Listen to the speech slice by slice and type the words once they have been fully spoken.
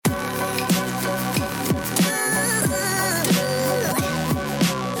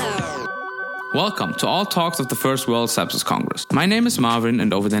Welcome to all talks of the First World Sepsis Congress. My name is Marvin,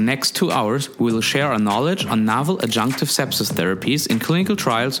 and over the next 2 hours, we will share our knowledge on novel adjunctive sepsis therapies in clinical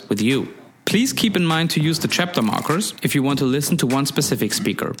trials with you. Please keep in mind to use the chapter markers if you want to listen to one specific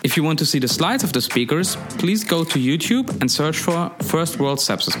speaker. If you want to see the slides of the speakers, please go to YouTube and search for First World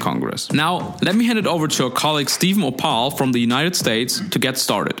Sepsis Congress. Now, let me hand it over to our colleague Stephen Opal from the United States to get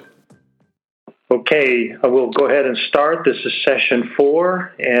started. Okay, we'll go ahead and start. This is session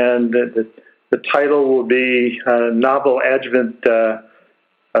 4, and the title will be Novel Adjuvant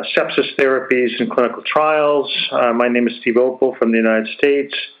Sepsis Therapies in Clinical Trials. My name is Steve Opal from the United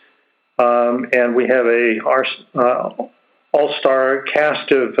States, and we have our all-star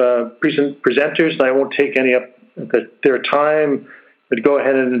cast of presenters, and I won't take any of their time, but go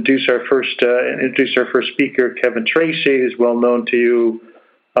ahead and introduce our first speaker, Kevin Tracy, who's well known to you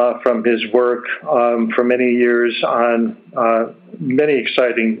from his work for many years on many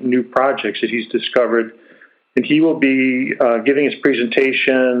exciting new projects that he's discovered. And he will be giving his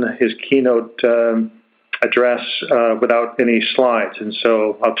presentation, his keynote address without any slides. And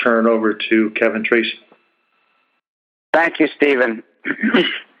so I'll turn it over to Kevin Tracy. Thank you, Stephen.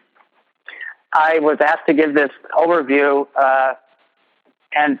 I was asked to give this overview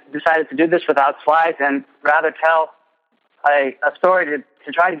and decided to do this without slides and rather tell a story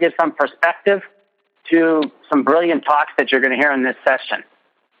to try to give some perspective to some brilliant talks that you're going to hear in this session.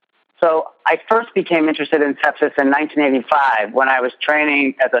 So I first became interested in sepsis in 1985 when I was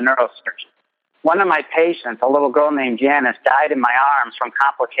training as a neurosurgeon. One of my patients, a little girl named Janice, died in my arms from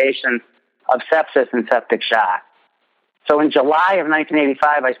complications of sepsis and septic shock. So in July of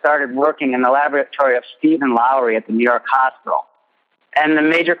 1985, I started working in the laboratory of Stephen Lowry at the New York Hospital. And the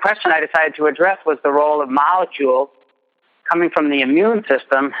major question I decided to address was the role of molecules coming from the immune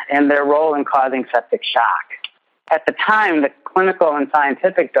system and their role in causing septic shock. At the time, the clinical and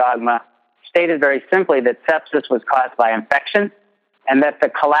scientific dogma stated very simply that sepsis was caused by infection and that the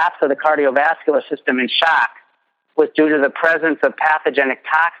collapse of the cardiovascular system in shock was due to the presence of pathogenic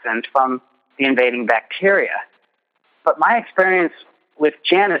toxins from the invading bacteria. But my experience with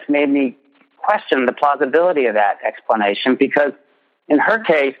Janice made me question the plausibility of that explanation because in her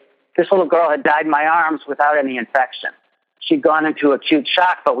case, this little girl had died in my arms without any infection. She'd gone into acute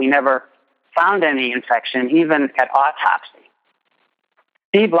shock, but we never found any infection, even at autopsy.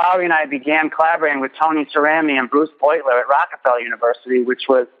 Steve Lowry and I began collaborating with Tony Cerami and Bruce Beutler at Rockefeller University, which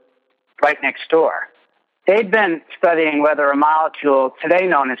was right next door. They'd been studying whether a molecule, today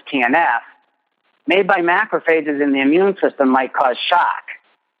known as TNF, made by macrophages in the immune system might cause shock.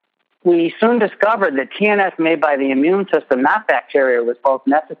 We soon discovered that TNF made by the immune system, not bacteria, was both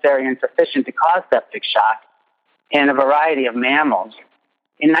necessary and sufficient to cause septic shock in a variety of mammals.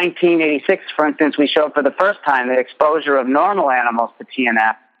 In 1986, for instance, we showed for the first time that exposure of normal animals to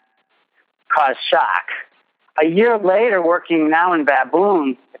TNF caused shock. A year later, working now in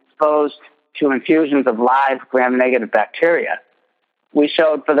baboons exposed to infusions of live gram-negative bacteria, we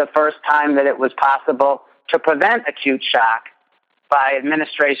showed for the first time that it was possible to prevent acute shock by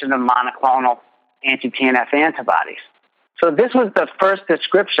administration of monoclonal anti-TNF antibodies. So this was the first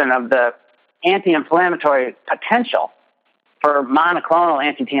description of the anti-inflammatory potential for monoclonal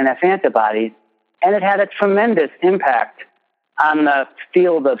anti-TNF antibodies, and it had a tremendous impact on the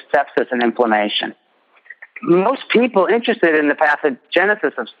field of sepsis and inflammation. Most people interested in the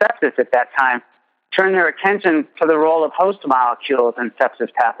pathogenesis of sepsis at that time turned their attention to the role of host molecules in sepsis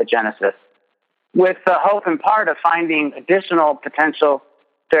pathogenesis, with the hope in part of finding additional potential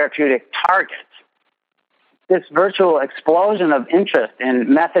therapeutic targets. This virtual explosion of interest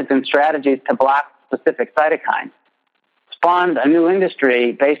in methods and strategies to block specific cytokines spawned a new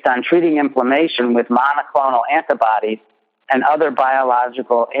industry based on treating inflammation with monoclonal antibodies and other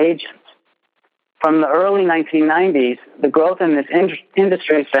biological agents. From the early 1990s, the growth in this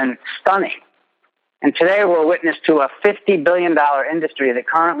industry has been stunning. And today we're witness to a $50 billion industry that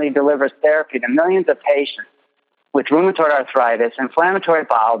currently delivers therapy to millions of patients with rheumatoid arthritis, inflammatory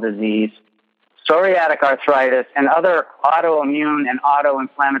bowel disease, psoriatic arthritis, and other autoimmune and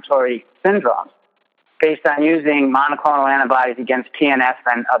autoinflammatory syndromes based on using monoclonal antibodies against TNF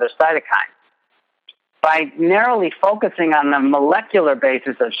and other cytokines. By narrowly focusing on the molecular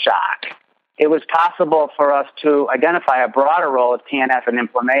basis of shock, it was possible for us to identify a broader role of TNF in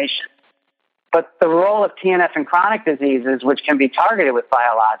inflammation. But the role of TNF in chronic diseases, which can be targeted with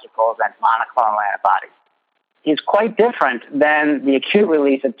biologicals and monoclonal antibodies, is quite different than the acute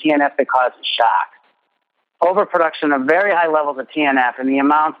release of TNF that causes shock. Overproduction of very high levels of TNF in the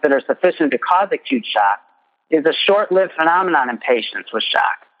amounts that are sufficient to cause acute shock is a short-lived phenomenon in patients with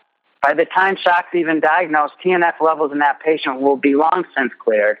shock. By the time shock's even diagnosed, TNF levels in that patient will be long since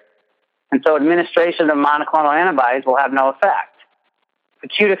cleared, and so administration of monoclonal antibodies will have no effect.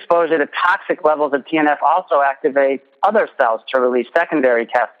 Acute exposure to toxic levels of TNF also activates other cells to release secondary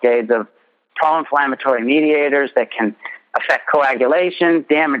cascades of pro-inflammatory mediators that can affect coagulation,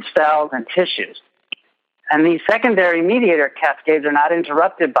 damage cells, and tissues. And these secondary mediator cascades are not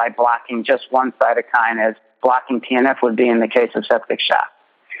interrupted by blocking just one cytokine, as blocking TNF would be in the case of septic shock.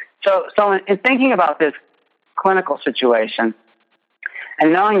 So in thinking about this clinical situation,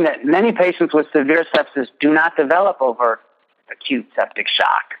 and knowing that many patients with severe sepsis do not develop over acute septic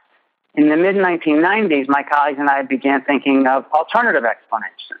shock, in the mid-1990s, my colleagues and I began thinking of alternative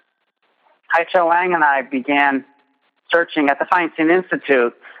explanations. Haiqiu Wang and I began searching at the Feinstein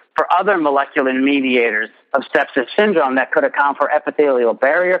Institute for other molecular mediators of sepsis syndrome that could account for epithelial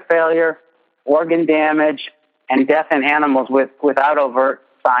barrier failure, organ damage, and death in animals without overt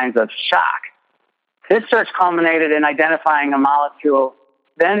signs of shock. This search culminated in identifying a molecule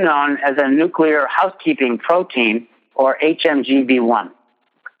then known as a nuclear housekeeping protein, or HMGB1.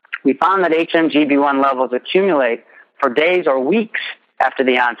 We found that HMGB1 levels accumulate for days or weeks after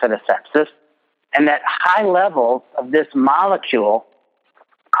the onset of sepsis, and that high levels of this molecule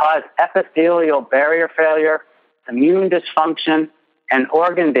cause epithelial barrier failure, immune dysfunction, and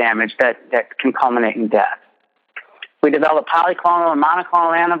organ damage that can culminate in death. We developed polyclonal and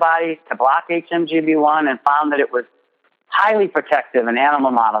monoclonal antibodies to block HMGB1 and found that it was highly protective in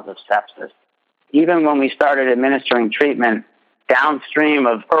animal models of sepsis, even when we started administering treatment downstream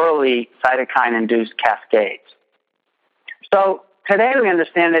of early cytokine-induced cascades. So today we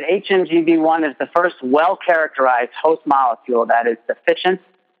understand that HMGB1 is the first well-characterized host molecule that is sufficient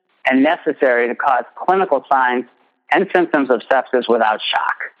and necessary to cause clinical signs and symptoms of sepsis without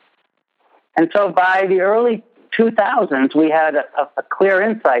shock. And so by the early 2000s, we had a clear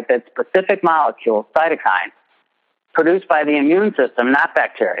insight that specific molecules, cytokines, produced by the immune system, not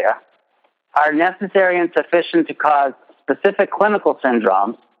bacteria, are necessary and sufficient to cause specific clinical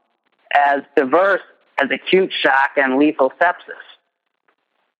syndromes as diverse as acute shock and lethal sepsis.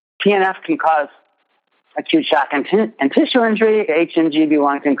 TNF can cause acute shock and tissue injury.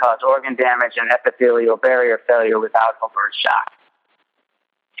 HMGB1 can cause organ damage and epithelial barrier failure without overt shock.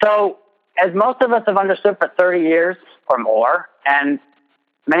 So, as most of us have understood for 30 years or more, and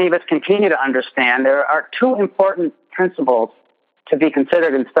many of us continue to understand, there are two important principles to be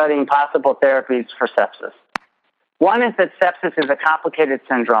considered in studying possible therapies for sepsis. One is that sepsis is a complicated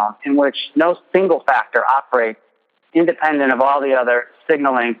syndrome in which no single factor operates independent of all the other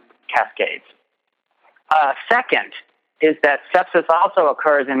signaling cascades. Second is that sepsis also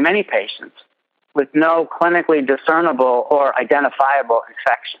occurs in many patients with no clinically discernible or identifiable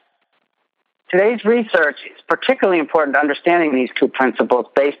infection. Today's research is particularly important to understanding these two principles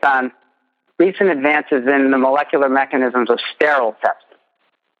based on recent advances in the molecular mechanisms of sterile sepsis.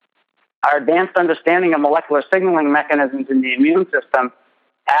 Our advanced understanding of molecular signaling mechanisms in the immune system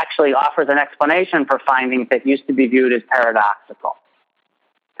actually offers an explanation for findings that used to be viewed as paradoxical.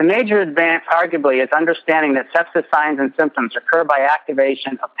 The major advance, arguably, is understanding that sepsis signs and symptoms occur by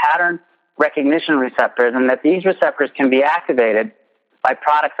activation of pattern recognition receptors, and that these receptors can be activated by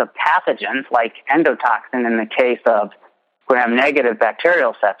products of pathogens like endotoxin in the case of gram-negative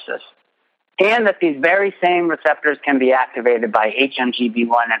bacterial sepsis, and that these very same receptors can be activated by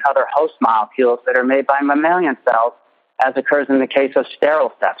HMGB1 and other host molecules that are made by mammalian cells, as occurs in the case of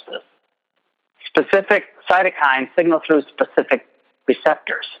sterile sepsis. Specific cytokines signal through specific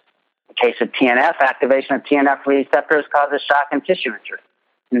receptors. In the case of TNF, activation of TNF receptors causes shock and tissue injury.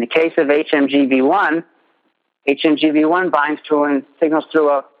 In the case of HMGB1, HMGB1 binds to and signals through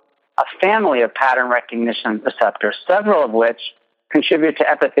a family of pattern recognition receptors, several of which contribute to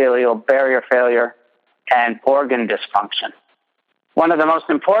epithelial barrier failure and organ dysfunction. One of the most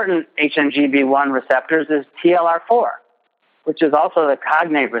important HMGB1 receptors is TLR4, which is also the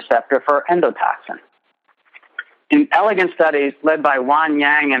cognate receptor for endotoxin. In elegant studies led by Wan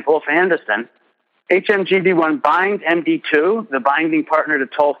Yang and Ulf Anderson, HMGB1 binds MD2, the binding partner to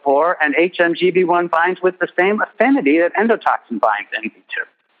TOL4, and HMGB1 binds with the same affinity that endotoxin binds MD2.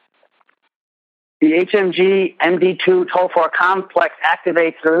 The HMG-MD2-TOL4 complex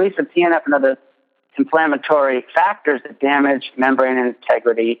activates the release of TNF and other inflammatory factors that damage membrane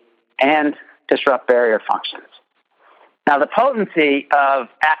integrity and disrupt barrier functions. Now, the potency of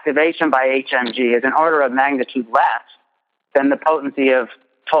activation by HMG is an order of magnitude less than the potency of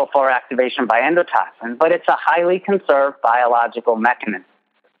TOL4 activation by endotoxin, but it's a highly conserved biological mechanism.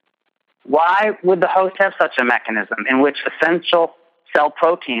 Why would the host have such a mechanism in which essential cell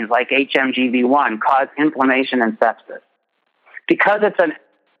proteins like HMGB1 cause inflammation and sepsis? Because it's an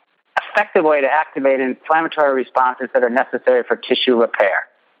effective way to activate inflammatory responses that are necessary for tissue repair.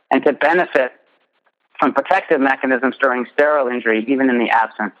 and to benefit from protective mechanisms during sterile injury, even in the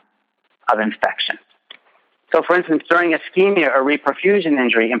absence of infection. So, for instance, during ischemia or reperfusion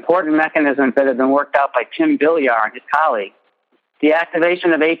injury, important mechanisms that have been worked out by Tim Bilyar and his colleagues, the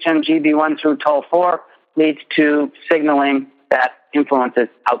activation of HMGB1 through TOL4 leads to signaling that influences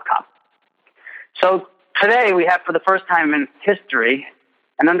outcome. So today we have, for the first time in history,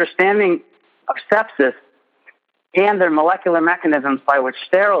 an understanding of sepsis and their molecular mechanisms by which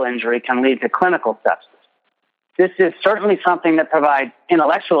sterile injury can lead to clinical sepsis. This is certainly something that provides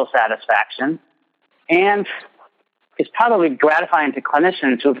intellectual satisfaction and is probably gratifying to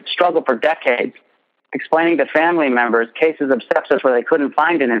clinicians who have struggled for decades explaining to family members cases of sepsis where they couldn't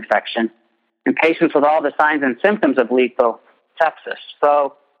find an infection and patients with all the signs and symptoms of lethal sepsis.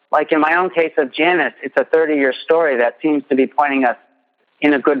 So, like in my own case of Janice, it's a 30-year story that seems to be pointing us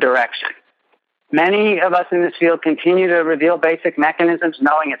in a good direction. Many of us in this field continue to reveal basic mechanisms,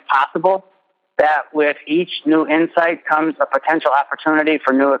 knowing it's possible that with each new insight comes a potential opportunity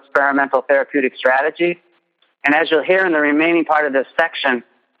for new experimental therapeutic strategies. And as you'll hear in the remaining part of this section,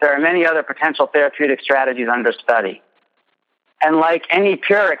 there are many other potential therapeutic strategies under study. And like any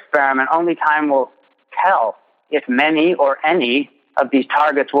pure experiment, only time will tell if many or any of these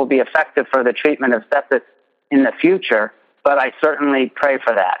targets will be effective for the treatment of sepsis in the future, but I certainly pray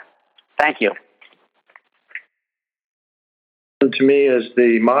for that. Thank you. To me as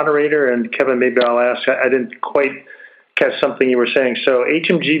the moderator, and Kevin, maybe I'll ask, I didn't quite catch something you were saying. So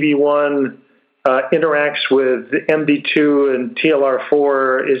HMGB1 interacts with MD2 and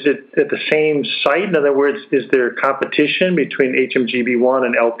TLR4. Is it at the same site? In other words, is there competition between HMGB1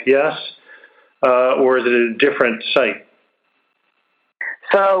 and LPS, or is it a different site?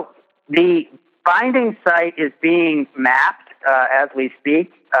 So the binding site is being mapped as we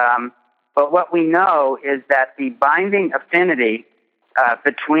speak, but what we know is that the binding affinity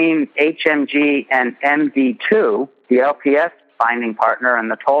between HMG and MD2, the LPS binding partner and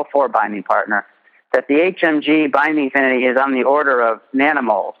the TOL4 binding partner, that the HMG binding affinity is on the order of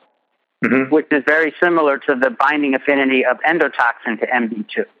nanomoles, which is very similar to the binding affinity of endotoxin to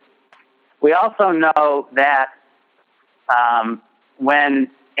MD2. We also know that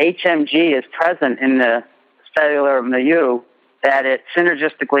when HMG is present in the cellular milieu, that it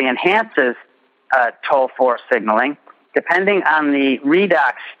synergistically enhances TOL4 signaling, depending on the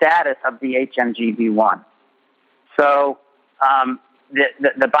redox status of the HMGB1. So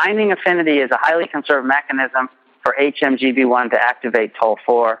the binding affinity is a highly conserved mechanism for HMGB1 to activate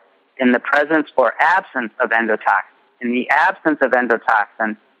TOL4 in the presence or absence of endotoxin. In the absence of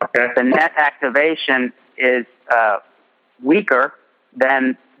endotoxin, the net activation is weaker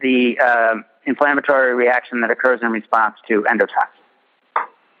than the inflammatory reaction that occurs in response to endotoxin.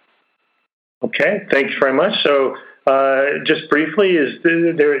 Okay, thanks very much. So just briefly,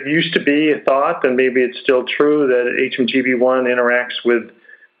 there used to be a thought, and maybe it's still true, that HMGB1 interacts with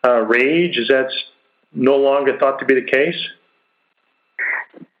RAGE. Is that no longer thought to be the case?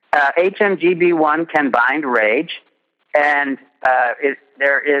 HMGB1 can bind RAGE, and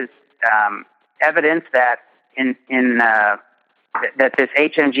there is evidence that that this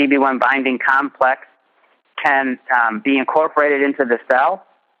HMGB1 binding complex can be incorporated into the cell,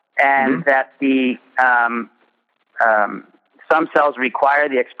 and that the some cells require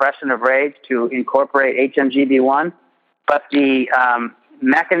the expression of RAGE to incorporate HMGB1, but the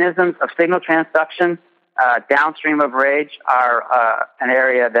mechanisms of signal transduction downstream of RAGE are an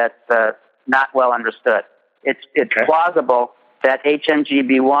area that's not well understood. It's plausible that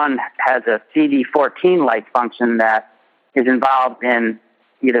HMGB1 has a CD14-like function that is involved in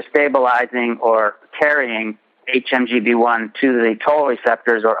either stabilizing or carrying HMGB1 to the toll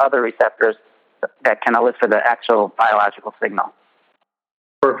receptors or other receptors that can elicit the actual biological signal.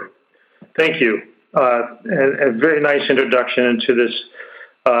 Perfect. Thank you. A very nice introduction into this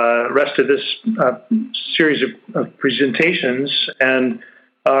rest of this series of presentations. And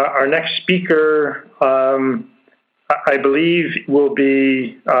our next speaker, I believe, will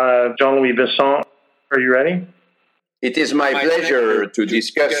be Jean-Louis Besson. Are you ready? It is my pleasure to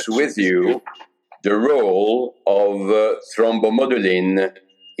discuss with you the role of thrombomodulin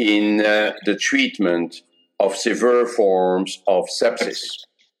in the treatment of severe forms of sepsis.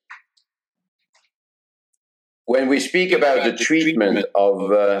 When we speak about the treatment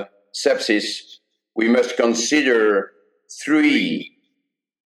of sepsis, we must consider three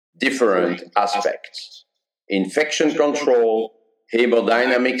different aspects: infection control,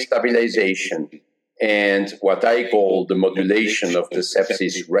 hemodynamic stabilization, and what I call the modulation of the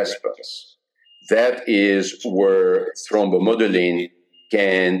sepsis response. That is where thrombomodulin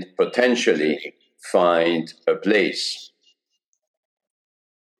can potentially find a place.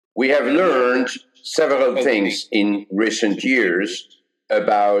 We have learned several things in recent years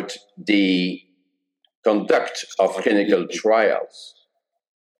about the conduct of clinical trials.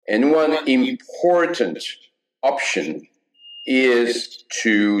 And one important option is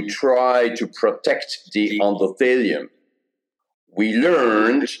to try to protect the endothelium. We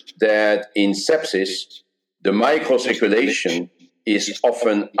learned that in sepsis, the microcirculation is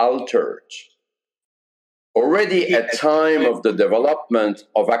often altered. Already at time of the development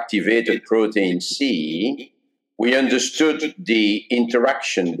of activated protein C, we understood the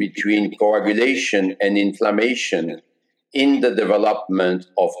interaction between coagulation and inflammation in the development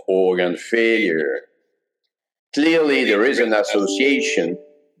of organ failure. Clearly, there is an association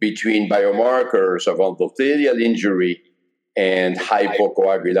between biomarkers of endothelial injury and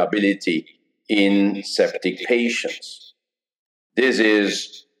hypocoagulability in septic patients. This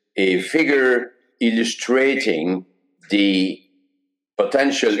is a figure illustrating the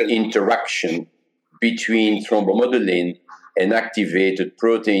potential interaction between thrombomodulin and activated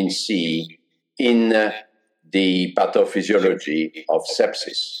protein C in the pathophysiology of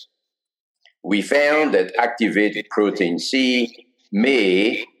sepsis. We found that activated protein C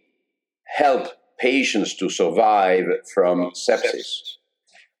may help patients to survive from sepsis.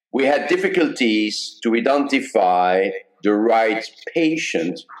 We had difficulties to identify the right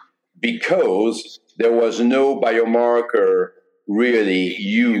patient because there was no biomarker really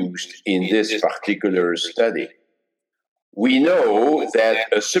used in this particular study. We know that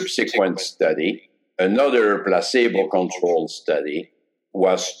a subsequent study, another placebo-controlled study,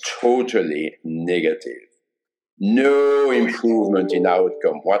 was totally negative. No improvement in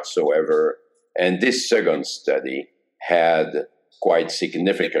outcome whatsoever, and this second study had quite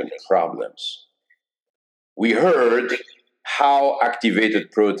significant problems. We heard how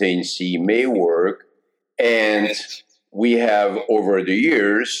activated protein C may work, and we have over the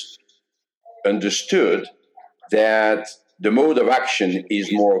years understood that the mode of action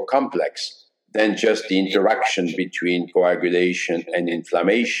is more complex than just the interaction between coagulation and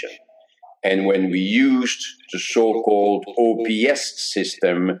inflammation. And when we used the so-called OPS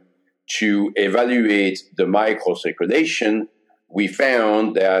system to evaluate the microcirculation, we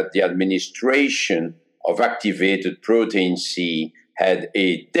found that the administration of activated protein C had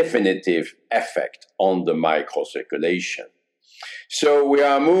a definitive effect on the microcirculation. So we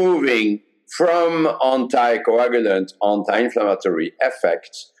are moving from anticoagulant, anti-inflammatory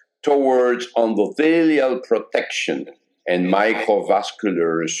effects towards endothelial protection and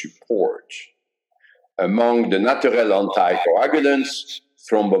microvascular support. Among the natural anticoagulants,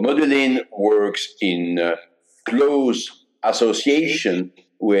 thrombomodulin works in close association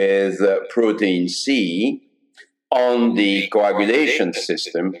with protein C on the coagulation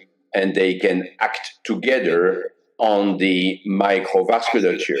system, and they can act together on the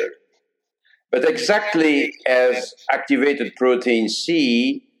microvasculature. But exactly as activated protein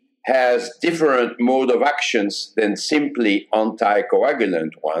C has different mode of actions than simply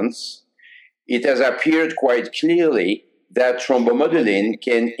anticoagulant ones, it has appeared quite clearly that thrombomodulin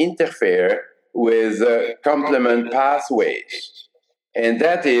can interfere with complement pathways. And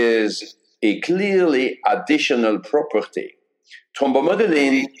that is a clearly additional property.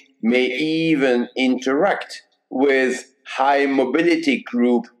 Thrombomodulin may even interact with high mobility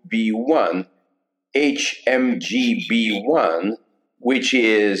group B1, HMGB1, which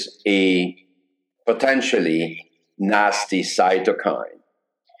is a potentially nasty cytokine.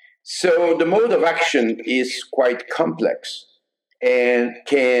 So the mode of action is quite complex and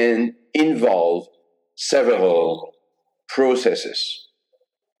can involve several processes.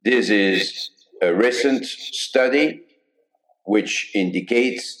 This is a recent study which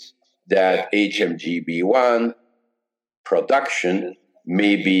indicates that HMGB1 production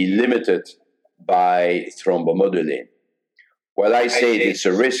may be limited by thrombomodulin. Well, I say it's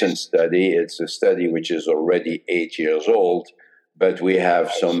a recent study. It's a study which is already 8 years old, but we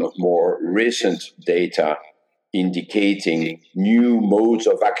have some more recent data indicating new modes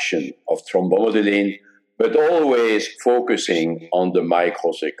of action of thrombomodulin, but always focusing on the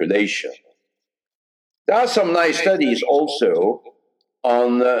microcirculation. There are some nice studies also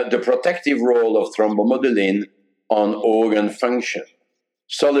on the protective role of thrombomodulin on organ function.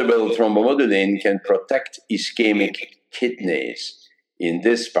 Soluble thrombomodulin can protect ischemic kidneys in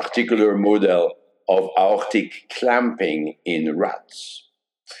this particular model of aortic clamping in rats.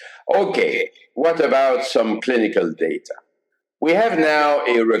 Okay, what about some clinical data? We have now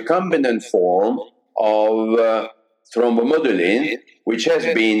a recombinant form of thrombomodulin, which has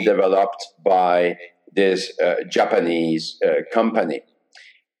been developed by this Japanese company.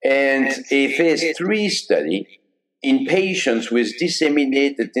 And a phase 3 study in patients with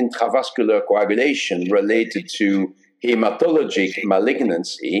disseminated intravascular coagulation related to hematologic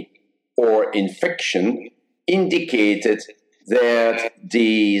malignancy or infection indicated that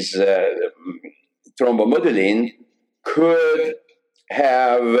these thrombomodulin could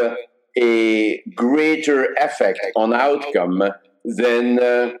have a greater effect on outcome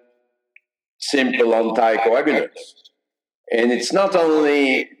than simple anticoagulants. And it's not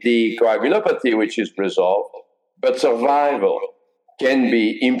only the coagulopathy which is resolved, but survival can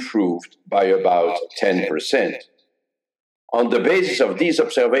be improved by about 10%. On the basis of these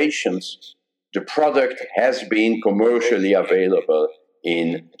observations, the product has been commercially available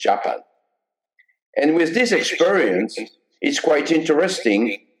in Japan. And with this experience, it's quite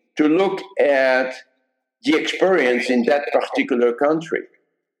interesting to look at the experience in that particular country.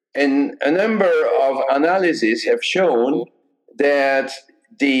 And a number of analyses have shown that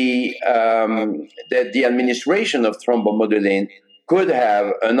the administration of thrombomodulin could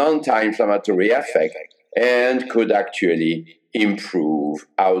have an anti-inflammatory effect and could actually improve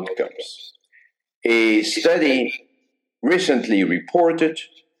outcomes. A study recently reported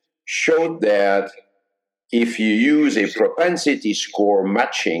showed that if you use a propensity score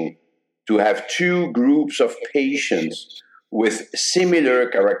matching to have two groups of patients with similar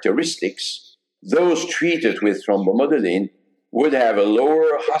characteristics, those treated with thrombomodulin would have a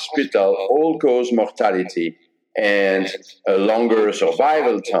lower hospital all-cause mortality and a longer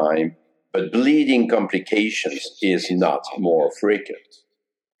survival time, but bleeding complications is not more frequent.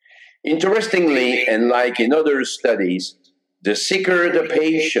 Interestingly, and like in other studies, the sicker the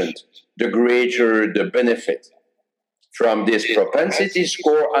patient, the greater the benefit. From this propensity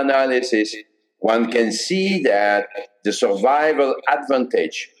score analysis, one can see that the survival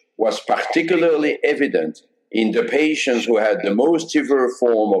advantage was particularly evident in the patients who had the most severe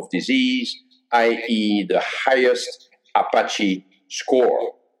form of disease, i.e. the highest Apache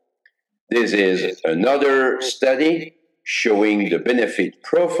score. This is another study showing the benefit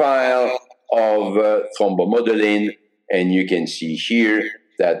profile of thrombomodulin, and you can see here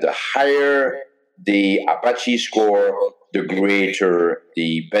that the higher the Apache score, the greater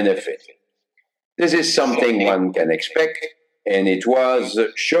the benefit. This is something one can expect, and it was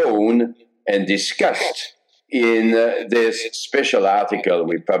shown and discussed in this special article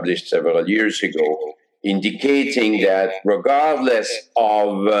we published several years ago, indicating that regardless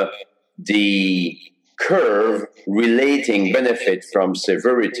of the curve relating benefit from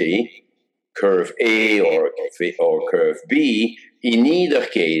severity, curve A or curve B, in either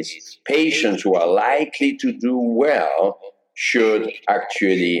case, patients who are likely to do well should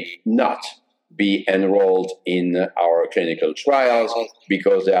actually not be enrolled in our clinical trials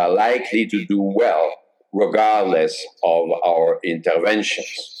because they are likely to do well regardless of our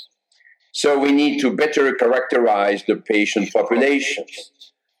interventions. So we need to better characterize the patient populations.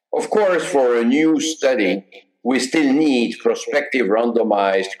 Of course, for a new study, we still need prospective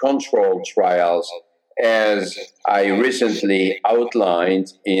randomized controlled trials, as I recently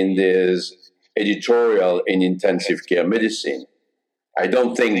outlined in this editorial in Intensive Care Medicine. I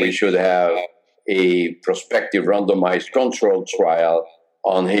don't think we should have a prospective randomized controlled trial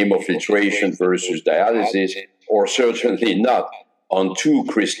on hemofiltration versus dialysis, or certainly not on two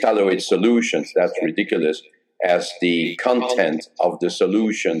crystalloid solutions. That's ridiculous, as the content of the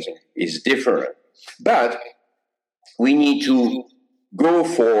solutions is different. But we need to go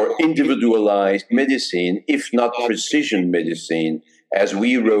for individualized medicine, if not precision medicine, as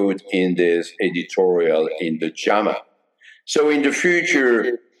we wrote in this editorial in the JAMA. So in the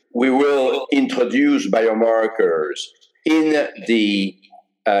future, we will introduce biomarkers in the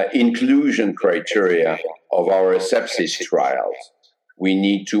inclusion criteria of our sepsis trials. We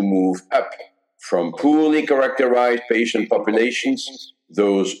need to move up from poorly characterized patient populations,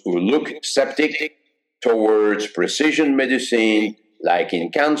 those who look septic, towards precision medicine, like in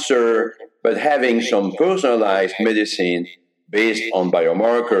cancer, but having some personalized medicine based on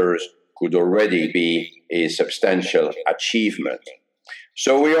biomarkers could already be a substantial achievement.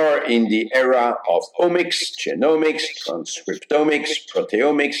 So we are in the era of omics, genomics, transcriptomics,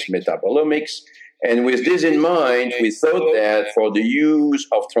 proteomics, metabolomics, and with this in mind, we thought that for the use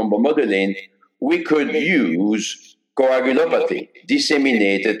of thrombomodulin, we could use coagulopathy,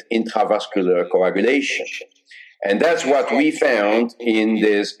 disseminated intravascular coagulation. And that's what we found in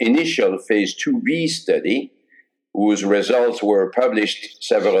this initial phase 2b study, whose results were published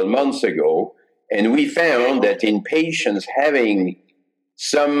several months ago. And we found that in patients having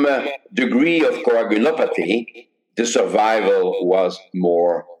some degree of coagulopathy, the survival was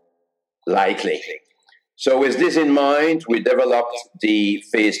more likely. So with this in mind, we developed the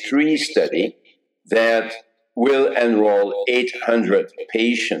phase 3 study that will enroll 800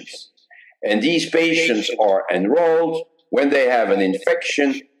 patients. And these patients are enrolled when they have an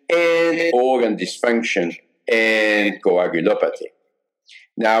infection and organ dysfunction and coagulopathy.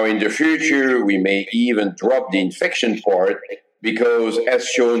 Now, in the future, we may even drop the infection part because, as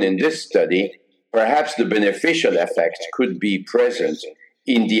shown in this study, perhaps the beneficial effects could be present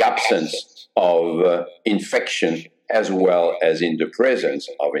in the absence of infection as well as in the presence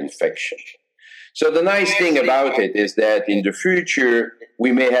of infection. So the nice thing about it is that in the future,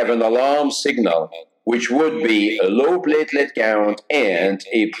 we may have an alarm signal, which would be a low platelet count and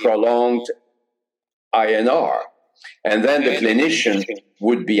a prolonged INR. And then the clinician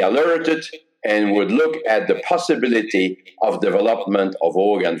would be alerted and would look at the possibility of development of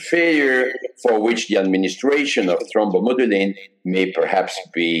organ failure for which the administration of thrombomodulin may perhaps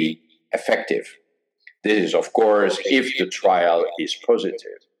be effective. This is, of course, if the trial is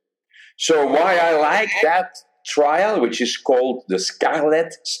positive. So why I like that trial, which is called the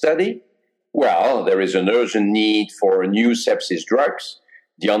SCARLET study? Well, there is an urgent need for new sepsis drugs.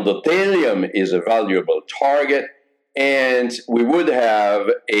 The endothelium is a valuable target, and we would have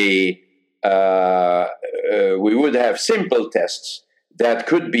simple tests that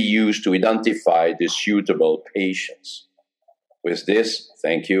could be used to identify the suitable patients. With this,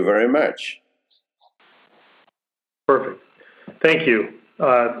 thank you very much. Perfect. Thank you.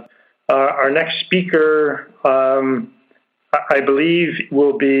 Our next speaker, I believe,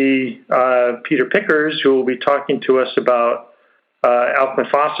 will be Peter Pickers, who will be talking to us about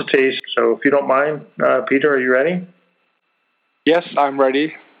alkaline phosphatase. So if you don't mind, Peter, are you ready? Yes, I'm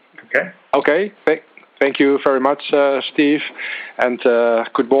ready. Okay. Thank you very much, Steve. And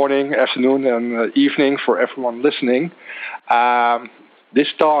good morning, afternoon, and evening for everyone listening. This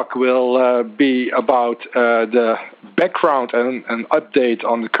talk will be about the background and an update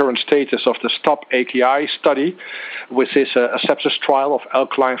on the current status of the STOP-AKI study, which is a sepsis trial of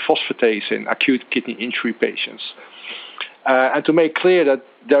alkaline phosphatase in acute kidney injury patients. And to make clear that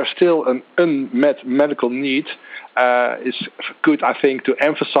there's still an unmet medical need, it's good, I think, to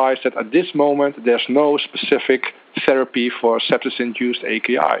emphasize that at this moment there's no specific therapy for sepsis-induced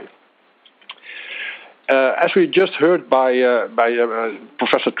AKI. As we just heard by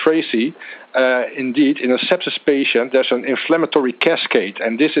Professor Tracy, indeed, in a sepsis patient, there's an inflammatory cascade,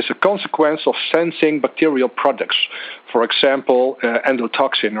 and this is a consequence of sensing bacterial products, for example,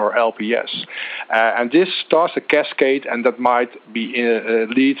 endotoxin or LPS. And this starts a cascade, and that might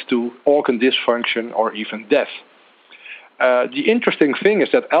lead to organ dysfunction or even death. The interesting thing is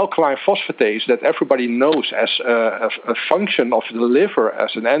that alkaline phosphatase, that everybody knows as a function of the liver,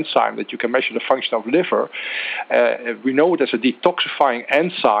 as an enzyme that you can measure the function of liver, we know it as a detoxifying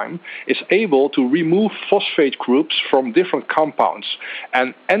enzyme, is able to remove phosphate groups from different compounds.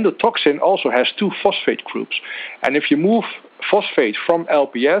 And endotoxin also has two phosphate groups. And if you move phosphate from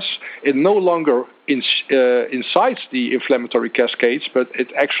LPS, it no longer incites the inflammatory cascades, but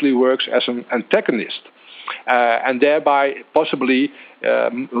it actually works as an antagonist. And thereby, possibly,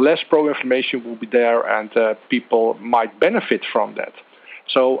 less pro-inflammation will be there, and people might benefit from that.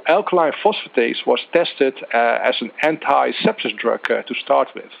 So alkaline phosphatase was tested as an anti-sepsis drug to start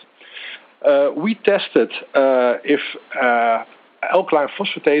with. We tested if alkaline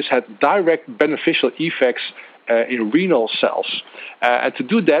phosphatase had direct beneficial effects in renal cells. And to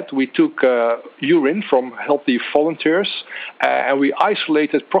do that, we took urine from healthy volunteers and we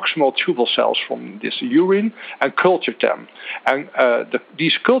isolated proximal tubal cells from this urine and cultured them. And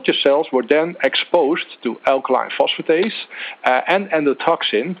these culture cells were then exposed to alkaline phosphatase and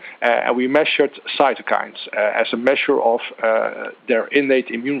endotoxin, and we measured cytokines as a measure of their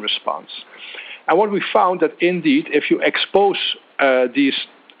innate immune response. And what we found that indeed, if you expose these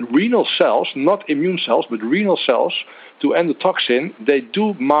renal cells, not immune cells, but renal cells, to endotoxin, they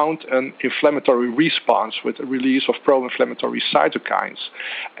do mount an inflammatory response with a release of pro-inflammatory cytokines.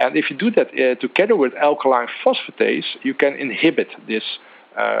 And if you do that together with alkaline phosphatase, you can inhibit this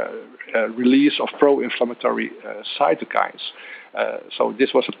release of pro-inflammatory cytokines. So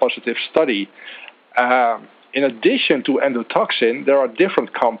this was a positive study. In addition to endotoxin, there are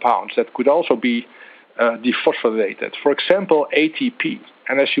different compounds that could also be dephosphorylated. For example, ATP.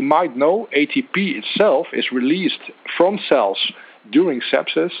 And as you might know, ATP itself is released from cells during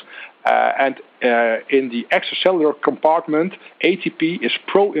sepsis, and in the extracellular compartment, ATP is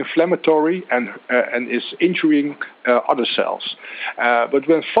pro-inflammatory and is injuring other cells. But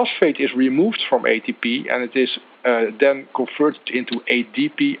when phosphate is removed from ATP and it is then converted into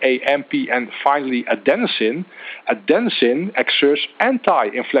ADP, AMP, and finally adenosine, adenosine exerts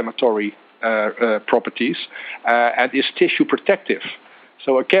anti-inflammatory properties and is tissue protective.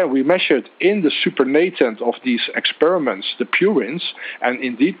 So again, we measured in the supernatant of these experiments the purines, and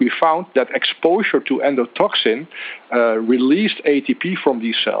indeed we found that exposure to endotoxin released ATP from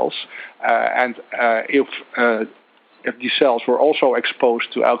these cells, and if these cells were also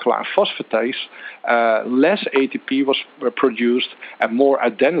exposed to alkaline phosphatase, less ATP was produced and more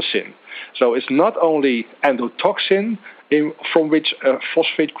adenosine. So it's not only endotoxin from which a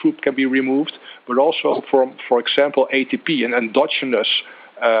phosphate group can be removed, but also from, for example, ATP, an endogenous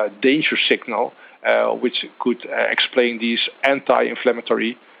danger signal, which could explain these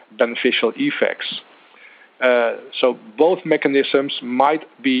anti-inflammatory beneficial effects. So both mechanisms might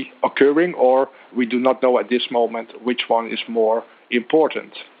be occurring, or we do not know at this moment which one is more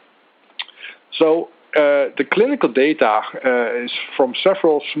important. So the clinical data is from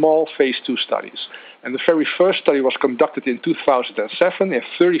several small phase 2 studies. And the very first study was conducted in 2007 in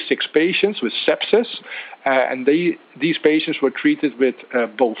 36 patients with sepsis. And these patients were treated with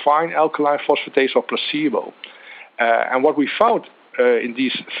bovine alkaline phosphatase or placebo. And what we found in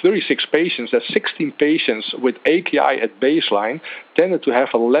these 36 patients, that 16 patients with AKI at baseline tended to have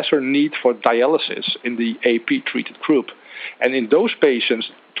a lesser need for dialysis in the AP-treated group. And in those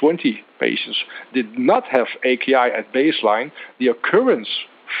patients, 20 patients did not have AKI at baseline. The occurrence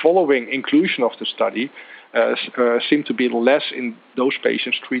following inclusion of the study seemed to be less in those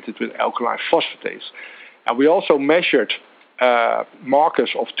patients treated with alkaline phosphatase. And we also measured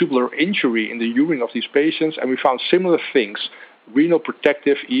markers of tubular injury in the urine of these patients, and we found similar things, renal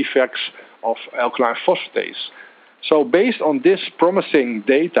protective effects of alkaline phosphatase. So based on this promising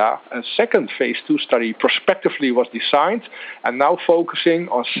data, a second phase 2 study prospectively was designed, and now focusing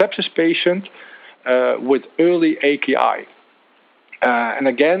on sepsis patients with early AKI. And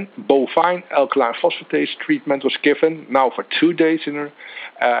again, bovine alkaline phosphatase treatment was given, now for 2 days,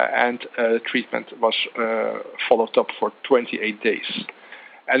 and treatment was followed up for 28 days.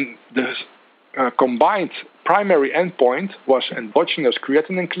 And the combined primary endpoint was endogenous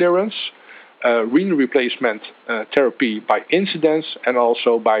creatinine clearance, renal replacement therapy by incidence, and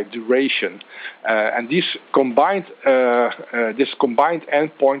also by duration. And this combined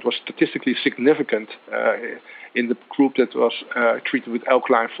endpoint was statistically significant in the group that was treated with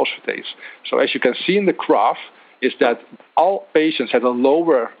alkaline phosphatase. So as you can see in the graph, is that all patients had a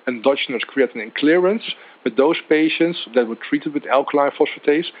lower endogenous creatinine clearance, but those patients that were treated with alkaline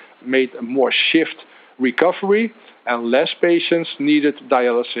phosphatase made a more shift recovery, and less patients needed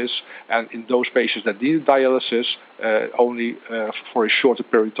dialysis, and in those patients that needed dialysis, only for a shorter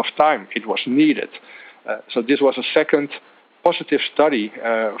period of time it was needed. So this was a second positive study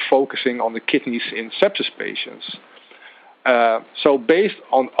focusing on the kidneys in sepsis patients. So based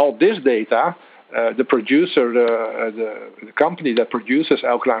on all this data, the producer, the company that produces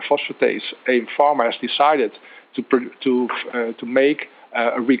alkaline phosphatase, AIM Pharma, has decided to make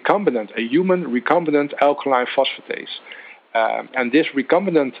a human recombinant alkaline phosphatase. And this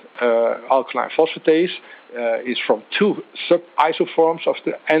recombinant alkaline phosphatase is from two sub-isoforms of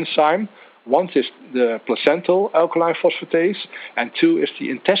the enzyme. One is the placental alkaline phosphatase, and two is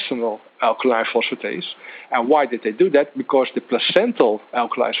the intestinal alkaline phosphatase. And why did they do that? Because the placental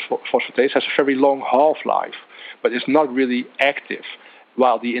alkaline phosphatase has a very long half-life, but it's not really active,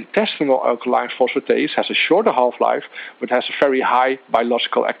 while the intestinal alkaline phosphatase has a shorter half-life, but has a very high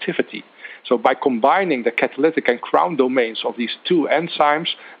biological activity. So by combining the catalytic and crown domains of these two enzymes,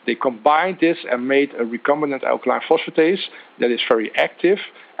 they combined this and made a recombinant alkaline phosphatase that is very active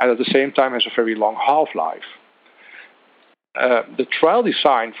and at the same time has a very long half-life. The trial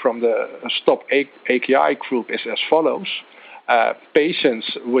design from the STOP AKI group is as follows.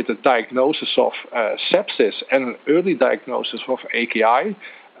 Patients with a diagnosis of sepsis and an early diagnosis of AKI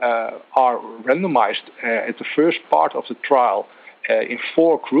are randomized at the first part of the trial in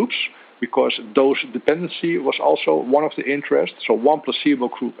 4 groups, because dose dependency was also one of the interests. So 1 placebo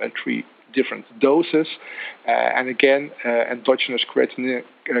group and 3 different doses. And again, endogenous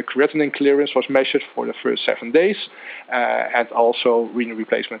creatinine clearance was measured for the first 7 days, and also renal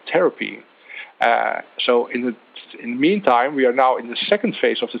replacement therapy. So in the meantime, we are now in the second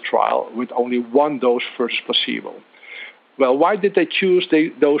phase of the trial with only 1 dose versus placebo. Well, why did they choose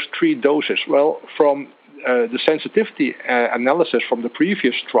those 3 doses? Well, from the sensitivity analysis from the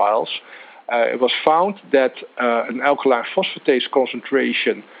previous trials, it was found that an alkaline phosphatase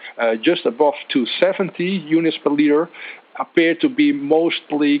concentration just above 270 units per liter appeared to be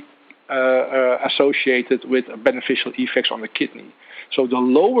mostly associated with beneficial effects on the kidney. So the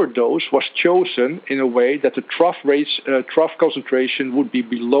lower dose was chosen in a way that the trough concentration would be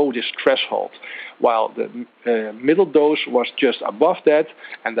below this threshold, while the middle dose was just above that,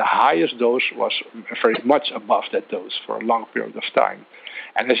 and the highest dose was very much above that dose for a long period of time.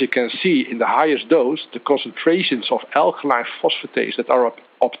 And as you can see, in the highest dose, the concentrations of alkaline phosphatase that are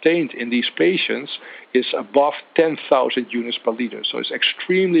obtained in these patients is above 10,000 units per liter. So it's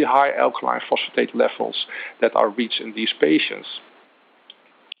extremely high alkaline phosphatate levels that are reached in these patients.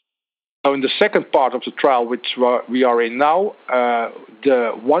 So in the second part of the trial, which we are in now,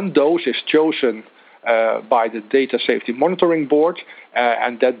 the one dose is chosen by the Data Safety Monitoring Board,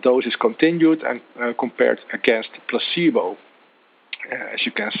 and that dose is continued and compared against placebo, as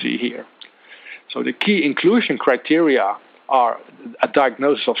you can see here. So the key inclusion criteria are a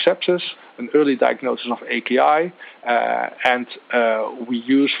diagnosis of sepsis, an early diagnosis of AKI, and we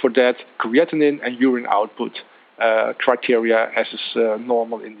use for that creatinine and urine output criteria as is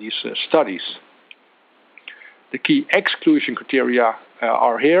normal in these studies. The key exclusion criteria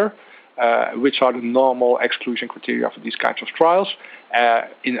are here, which are the normal exclusion criteria for these kinds of trials.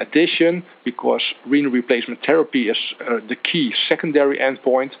 In addition, because renal replacement therapy is the key secondary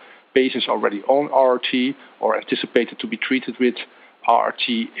endpoint, patients already on RRT or anticipated to be treated with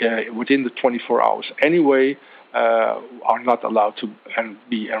RRT within the 24 hours anyway are not allowed to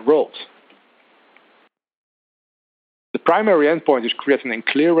be enrolled. The primary endpoint is creatinine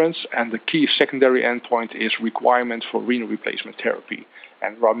clearance, and the key secondary endpoint is requirement for renal replacement therapy.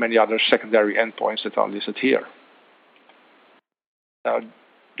 And there are many other secondary endpoints that are listed here.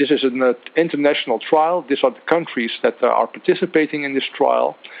 This is an international trial. These are the countries that are participating in this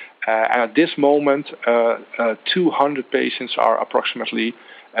trial. And at this moment, 200 patients are approximately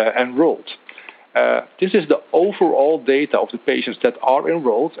enrolled. This is the overall data of the patients that are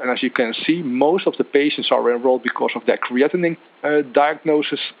enrolled. And as you can see, most of the patients are enrolled because of their creatinine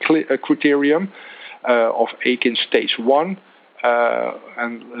diagnosis criterion of Akin stage 1.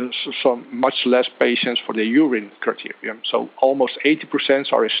 And some much less patients for the urine criterion. So almost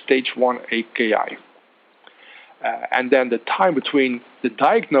 80% are in stage 1 AKI. And then the time between the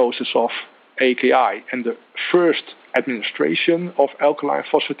diagnosis of AKI and the first administration of alkaline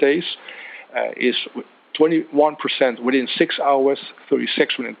phosphatase is 21% within 6 hours,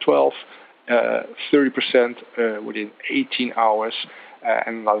 36% within 12, 30% within 18 hours,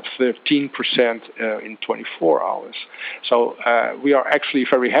 and another 13% in 24 hours. So we are actually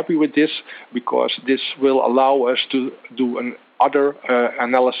very happy with this because this will allow us to do an other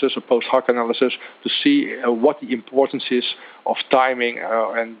analysis, a post hoc analysis, to see what the importance is of timing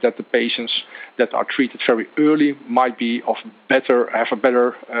and that the patients that are treated very early might be have a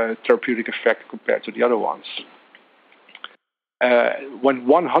better therapeutic effect compared to the other ones. When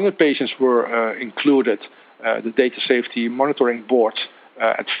 100 patients were included, the Data Safety Monitoring Board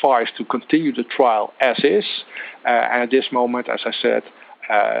advised to continue the trial as is, and at this moment, as I said,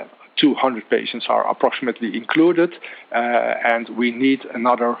 200 patients are approximately included, and we need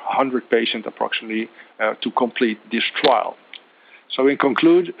another 100 patients approximately to complete this trial. So in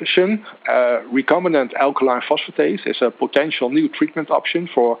conclusion, recombinant alkaline phosphatase is a potential new treatment option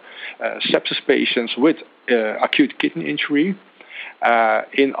for sepsis patients with acute kidney injury.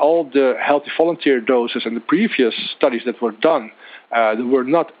 In all the healthy volunteer doses and the previous studies that were done, there were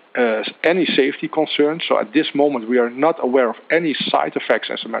not any safety concerns. So at this moment, we are not aware of any side effects,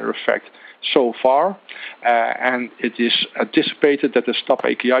 as a matter of fact, so far. And it is anticipated that the STOP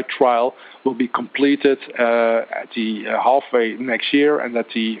AKI trial will be completed at the halfway next year, and that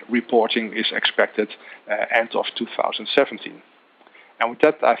the reporting is expected end of 2017. And with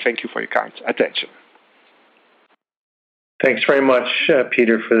that, I thank you for your kind attention. Thanks very much,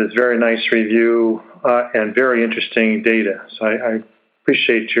 Peter, for this very nice review and very interesting data. So I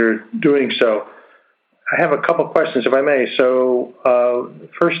appreciate your doing so. I have a couple questions, if I may. So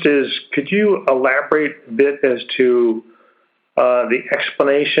first is, could you elaborate a bit as to the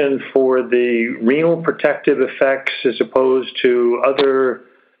explanation for the renal protective effects as opposed to other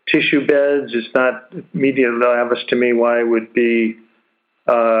tissue beds? It's not immediately obvious to me why it would be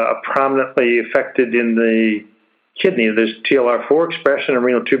prominently affected in the kidney. There's TLR4 expression in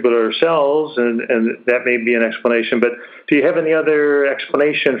renal tubular cells, and that may be an explanation. But do you have any other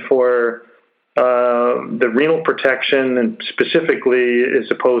explanation for the renal protection, and specifically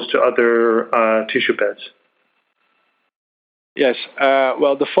as opposed to other tissue beds? Yes.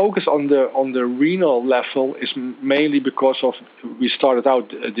 Well, the focus on the renal level is mainly because of we started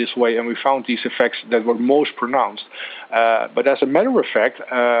out this way and we found these effects that were most pronounced. But as a matter of fact,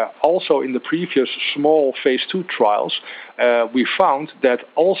 also in the previous small phase 2 trials, we found that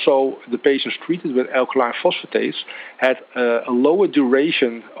also the patients treated with alkaline phosphatase had a lower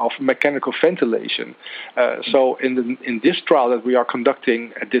duration of mechanical ventilation. So in this trial that we are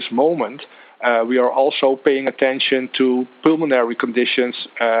conducting at this moment, We are also paying attention to pulmonary conditions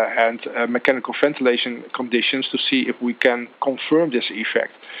and mechanical ventilation conditions to see if we can confirm this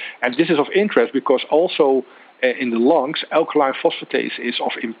effect. And this is of interest because also in the lungs, alkaline phosphatase is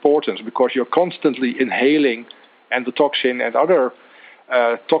of importance because you're constantly inhaling endotoxin and other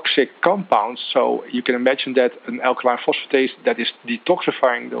toxic compounds. So you can imagine that an alkaline phosphatase that is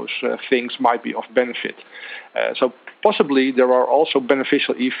detoxifying those things might be of benefit. So possibly there are also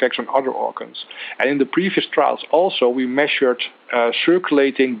beneficial effects on other organs. And in the previous trials also we measured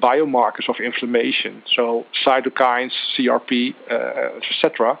circulating biomarkers of inflammation, so cytokines, CRP,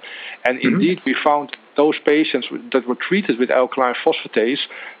 etc. And indeed we found those patients that were treated with alkaline phosphatase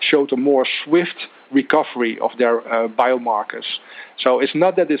showed a more swift recovery of their biomarkers. So it's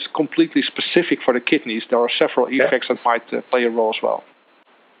not that it's completely specific for the kidneys. There are several effects that might play a role as well.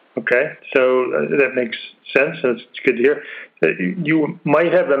 Okay, so that makes sense. That's good to hear. You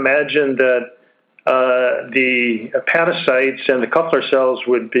might have imagined that the hepatocytes and the Kupffer cells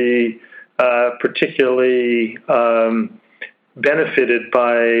would be particularly benefited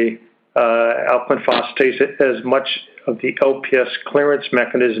by alkaline phosphatase, as much of the LPS clearance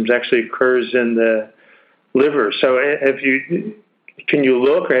mechanisms actually occurs in the liver. So can you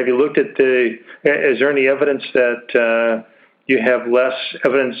look, or have you looked at is there any evidence that you have less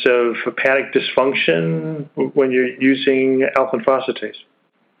evidence of hepatic dysfunction when you're using alkaline phosphatase?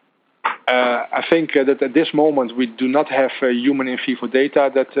 I think that at this moment we do not have human in vivo data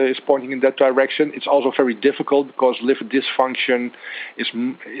that is pointing in that direction. It's also very difficult because liver dysfunction is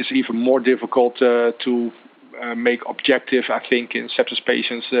even more difficult to make objective, I think, in sepsis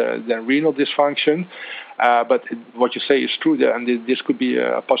patients than renal dysfunction. But what you say is true, and this could be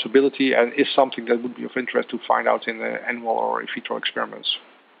a possibility and is something that would be of interest to find out in animal or in vitro experiments.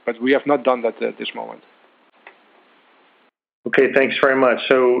 But we have not done that at this moment. Okay, thanks very much.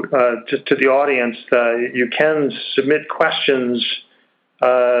 So just to the audience, you can submit questions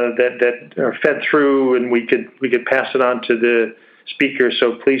that are fed through, and we could pass it on to the speaker.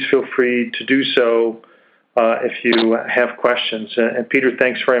 So please feel free to do so if you have questions. And Peter,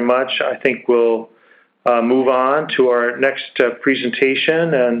 thanks very much. I think we'll move on to our next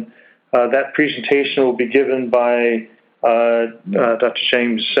presentation, and that presentation will be given by Dr.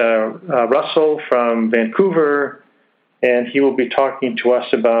 James Russell from Vancouver, and he will be talking to us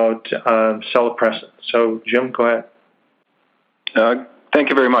about celepressin. So, Jim, go ahead. Thank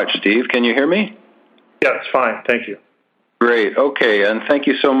you very much, Steve. Can you hear me? Yeah, it's fine. Thank you. Great. Okay, and thank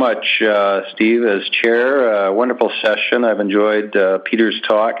you so much, Steve, as chair. Wonderful session. I've enjoyed Peter's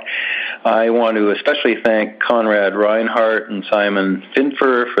talk. I want to especially thank Conrad Reinhardt and Simon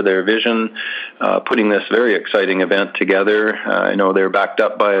Finfer for their vision, putting this very exciting event together. I know they're backed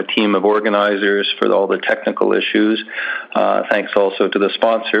up by a team of organizers for all the technical issues. Thanks also to the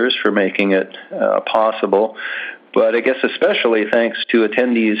sponsors for making it possible. But I guess especially thanks to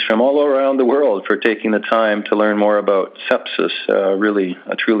attendees from all around the world for taking the time to learn more about sepsis, really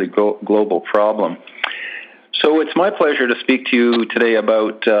a truly global problem. So it's my pleasure to speak to you today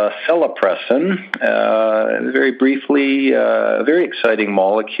about celepressin. Very briefly, a very exciting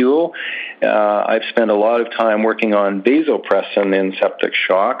molecule. I've spent a lot of time working on vasopressin in septic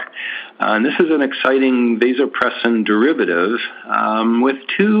shock. And this is an exciting vasopressin derivative with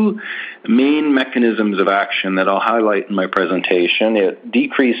two main mechanisms of action that I'll highlight in my presentation. It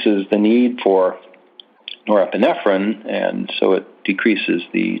decreases the need for norepinephrine, and so it decreases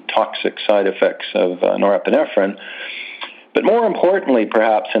the toxic side effects of norepinephrine. But more importantly,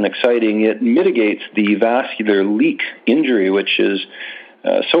 perhaps, and exciting, it mitigates the vascular leak injury, which is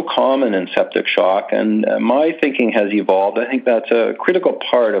so common in septic shock, and my thinking has evolved. I think that's a critical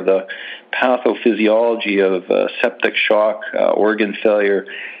part of the pathophysiology of septic shock, organ failure,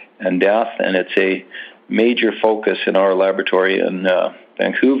 and death, and it's a major focus in our laboratory in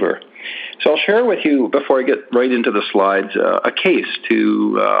Vancouver. So I'll share with you, before I get right into the slides, a case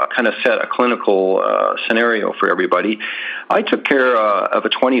to kind of set a clinical scenario for everybody. I took care of a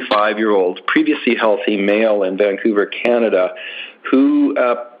 25-year-old, previously healthy male in Vancouver, Canada, who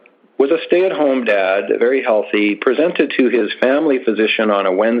was a stay-at-home dad, very healthy, presented to his family physician on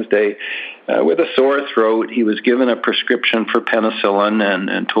a Wednesday with a sore throat. He was given a prescription for penicillin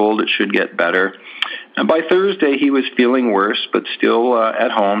and told it should get better. And by Thursday, he was feeling worse, but still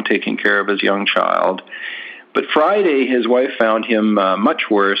at home taking care of his young child. But Friday, his wife found him much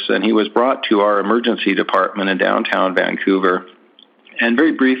worse, and he was brought to our emergency department in downtown Vancouver. And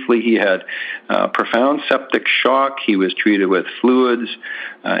very briefly, he had profound septic shock. He was treated with fluids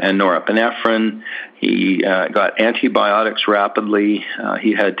and norepinephrine. He got antibiotics rapidly.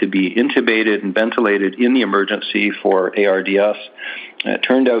 He had to be intubated and ventilated in the emergency for ARDS. It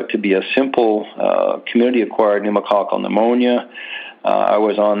turned out to be a simple community-acquired pneumococcal pneumonia. I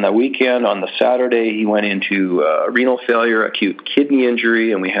was on the weekend. On the Saturday, he went into renal failure, acute kidney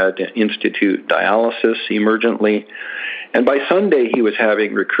injury, and we had to institute dialysis emergently. And by Sunday, he was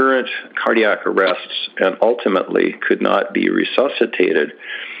having recurrent cardiac arrests and ultimately could not be resuscitated.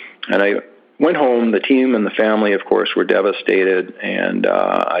 And I went home. The team and the family, of course, were devastated. And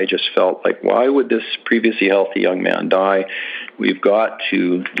I just felt like, why would this previously healthy young man die? We've got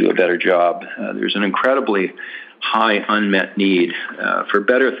to do a better job. There's an incredibly high unmet need for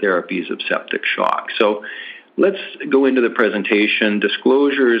better therapies of septic shock. So let's go into the presentation.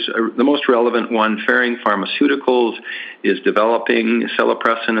 Disclosures, the most relevant one, Ferring Pharmaceuticals is developing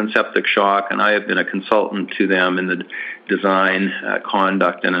celepressin and septic shock, and I have been a consultant to them in the design,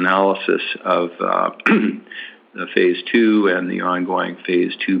 conduct, and analysis of the Phase 2 and the ongoing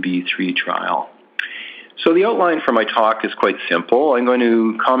Phase 2b/3 trial. So the outline for my talk is quite simple. I'm going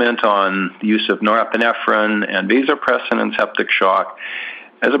to comment on the use of norepinephrine and vasopressin in septic shock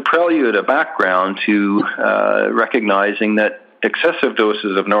as a prelude, a background to recognizing that excessive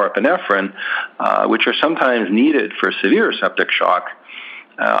doses of norepinephrine, which are sometimes needed for severe septic shock,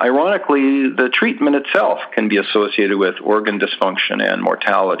 ironically, the treatment itself can be associated with organ dysfunction and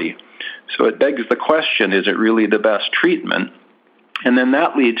mortality. So it begs the question, is it really the best treatment? And then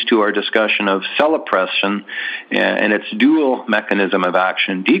that leads to our discussion of celepressin and its dual mechanism of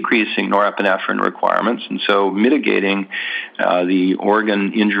action, decreasing norepinephrine requirements, and so mitigating the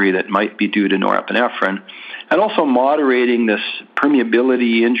organ injury that might be due to norepinephrine, and also moderating this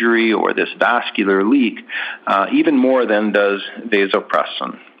permeability injury or this vascular leak even more than does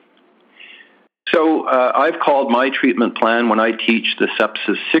vasopressin. So I've called my treatment plan when I teach the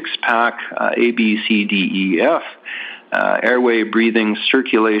sepsis six-pack, A, B, C, D, E, F, airway, breathing,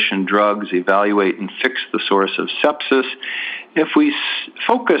 circulation, drugs, evaluate and fix the source of sepsis. If we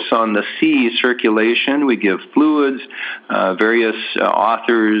focus on the C, circulation, we give fluids. Various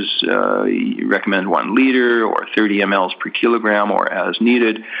authors recommend 1 liter or 30 mLs per kilogram or as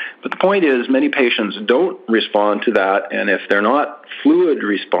needed. But the point is, many patients don't respond to that, and if they're not fluid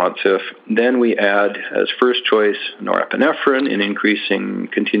responsive, then we add as first choice norepinephrine in increasing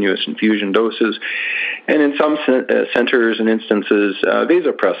continuous infusion doses. And in some centers and instances,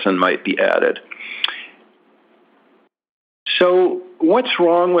 vasopressin might be added. So what's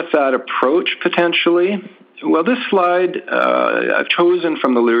wrong with that approach, potentially? Well, this slide I've chosen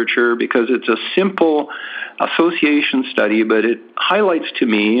from the literature because it's a simple association study, but it highlights to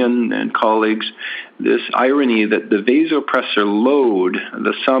me and colleagues this irony that the vasopressor load,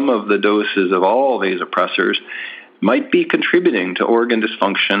 the sum of the doses of all vasopressors, might be contributing to organ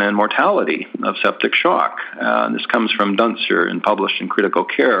dysfunction and mortality of septic shock. This comes from Duntzer and published in Critical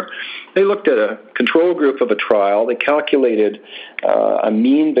Care. They looked at a control group of a trial. They calculated a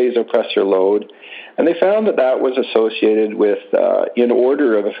mean vasopressor load, and they found that that was associated with, in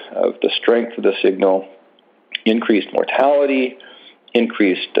order of the strength of the signal, increased mortality,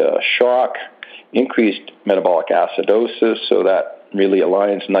 increased shock, increased metabolic acidosis, so that really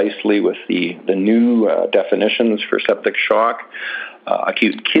aligns nicely with the new definitions for septic shock,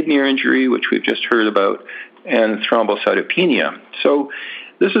 acute kidney injury, which we've just heard about, and thrombocytopenia. So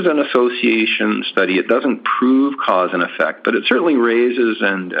this is an association study. It doesn't prove cause and effect, but it certainly raises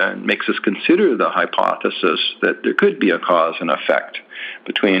and makes us consider the hypothesis that there could be a cause and effect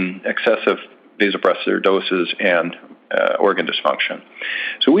between excessive vasopressor doses and organ dysfunction.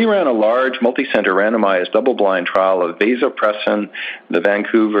 So we ran a large multi-center randomized double-blind trial of vasopressin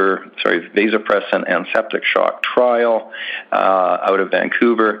and septic shock trial out of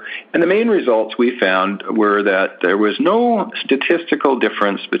Vancouver. And the main results we found were that there was no statistical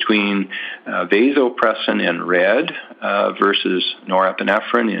difference between vasopressin in red versus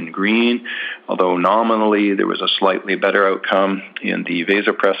norepinephrine in green, although nominally there was a slightly better outcome in the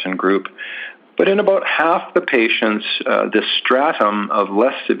vasopressin group. But in about half the patients, this stratum of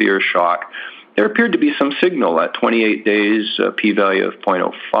less severe shock, there appeared to be some signal at 28 days, a p-value of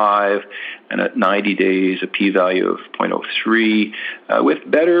 0.05, and at 90 days, a p-value of 0.03, with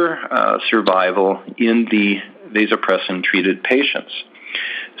better survival in the vasopressin-treated patients.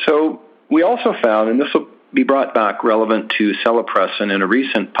 So we also found, and this will be brought back relevant to celepressin in a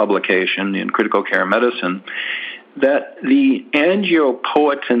recent publication in Critical Care Medicine, that the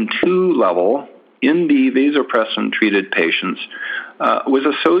angiopoietin-2 level in the vasopressin-treated patients was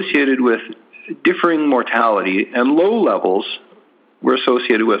associated with differing mortality, and low levels were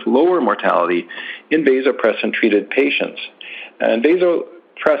associated with lower mortality in vasopressin-treated patients. And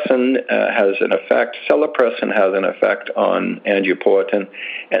vasopressin has an effect, celepressin has an effect on angiopoietin,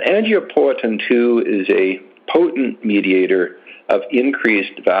 and angiopoietin-2 is a potent mediator of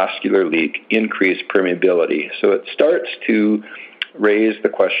increased vascular leak, increased permeability. So it starts to raise the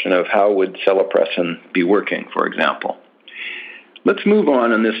question of how would celepressin be working, for example. Let's move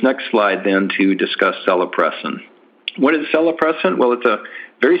on this next slide then to discuss celepressin. What is celepressin? Well, it's a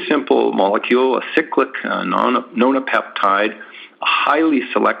very simple molecule, a cyclic nonapeptide, a highly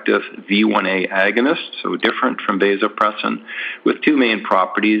selective V1A agonist, so different from vasopressin, with two main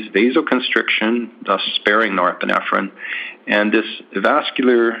properties, vasoconstriction, thus sparing norepinephrine, and this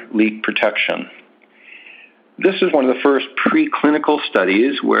vascular leak protection. This is one of the first preclinical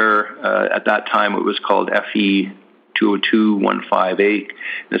studies where, at that time, it was called FE202158.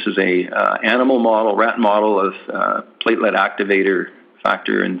 This is a animal model, rat model of platelet activator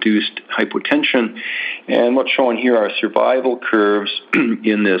factor-induced hypotension. And what's shown here are survival curves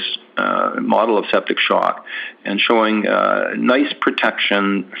in this model of septic shock, and showing nice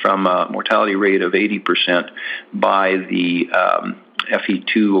protection from a mortality rate of 80% by the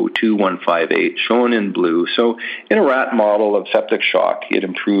FE202158, shown in blue. So in a rat model of septic shock, it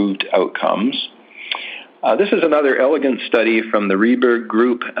improved outcomes. This is another elegant study from the Rieberg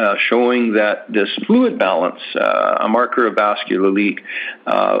group showing that this fluid balance, a marker of vascular leak,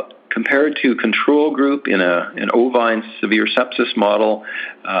 compared to control group in an ovine severe sepsis model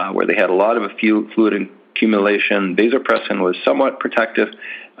where they had a lot of fluid accumulation, vasopressin was somewhat protective.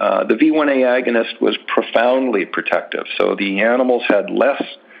 The V1A agonist was profoundly protective. So the animals had less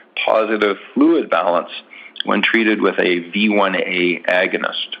positive fluid balance when treated with a V1A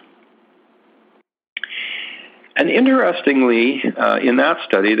agonist. And interestingly, in that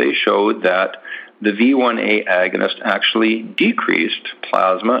study, they showed that the V1A agonist actually decreased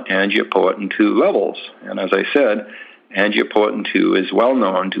plasma angiopoietin-2 levels. And as I said, angiopoietin-2 is well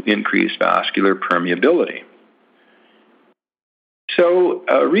known to increase vascular permeability. So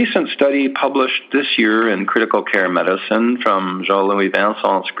a recent study published this year in Critical Care Medicine from Jean-Louis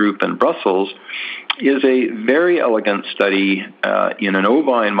Vincent's group in Brussels is a very elegant study in an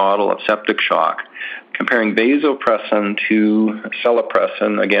ovine model of septic shock, comparing vasopressin to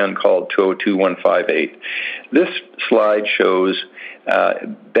celepressin, again called 202158. This slide shows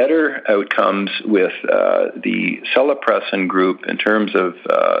better outcomes with the celepressin group in terms of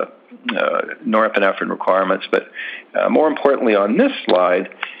norepinephrine requirements, but more importantly on this slide,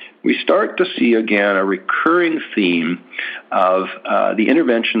 we start to see again a recurring theme of the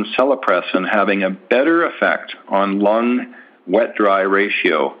intervention celepressin having a better effect on lung wet-dry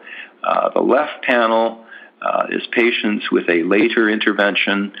ratio. The left panel is patients with a later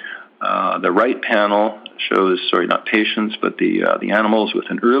intervention. The right panel shows, not patients, but the animals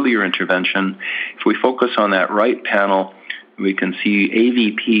with an earlier intervention. If we focus on that right panel, we can see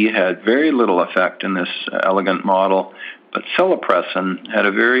AVP had very little effect in this elegant model, but celepressin had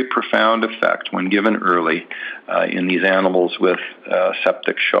a very profound effect when given early in these animals with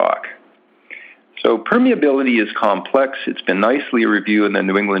septic shock. So permeability is complex. It's been nicely reviewed in the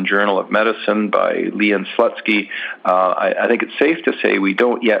New England Journal of Medicine by Lee and Slutsky. I think it's safe to say we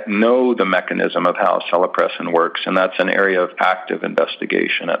don't yet know the mechanism of how celepressin works, and that's an area of active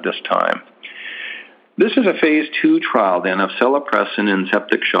investigation at this time. This is a phase 2 trial, then, of celepressin in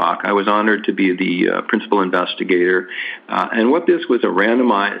septic shock. I was honored to be the principal investigator. And what this was a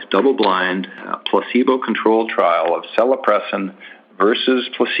randomized, double-blind, placebo-controlled trial of celepressin versus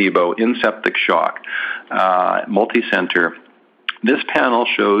placebo in septic shock, multi-center. This panel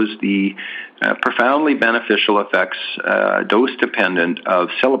shows the profoundly beneficial effects, dose-dependent, of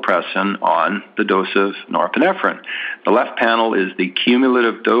celepressin on the dose of norepinephrine. The left panel is the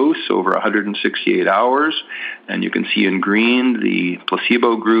cumulative dose over 168 hours, and you can see in green the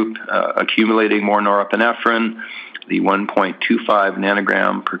placebo group accumulating more norepinephrine, the 1.25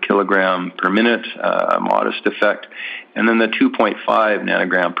 nanogram per kilogram per minute, a modest effect, and then the 2.5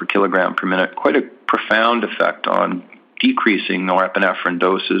 nanogram per kilogram per minute, quite a profound effect on decreasing norepinephrine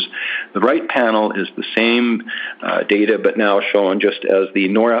doses. The right panel is the same data, but now shown just as the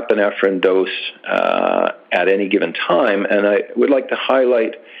norepinephrine dose at any given time. And I would like to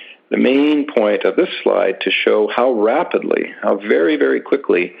highlight the main point of this slide to show how rapidly, how very, very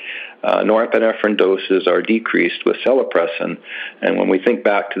quickly norepinephrine doses are decreased with celepressin. And when we think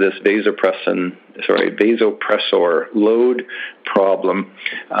back to this vasopressor load problem,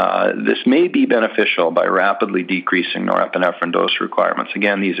 this may be beneficial by rapidly decreasing norepinephrine dose requirements.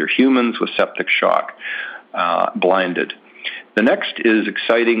 Again, these are humans with septic shock, blinded. The next is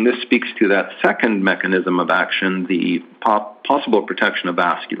exciting. This speaks to that second mechanism of action, the possible protection of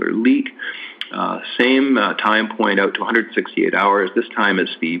vascular leak. Same time point out to 168 hours. This time is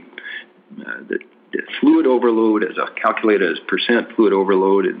the fluid overload is calculated as percent fluid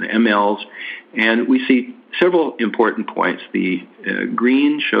overload in the mLs. And we see several important points. The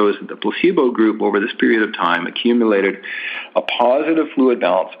green shows that the placebo group over this period of time accumulated a positive fluid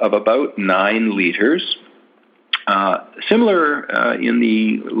balance of about 9 liters. Similar in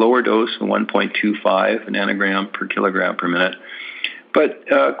the lower dose, the 1.25 nanogram per kilogram per minute, but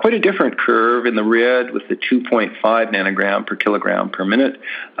quite a different curve in the red with the 2.5 nanogram per kilogram per minute.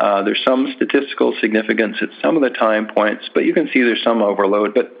 There's some statistical significance at some of the time points, but you can see there's some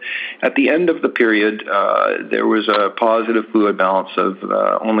overload. But at the end of the period, there was a positive fluid balance of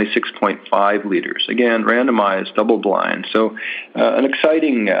only 6.5 liters. Again, randomized, double-blind. So an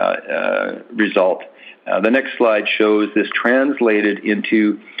exciting result. The next slide shows this translated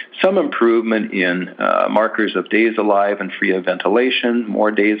into some improvement in markers of days alive and free of ventilation,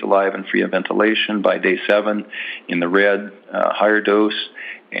 more days alive and free of ventilation by day 7 in the red, higher dose,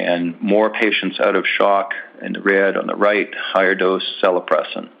 and more patients out of shock in the red on the right, higher dose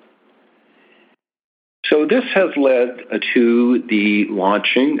celepressin. So this has led to the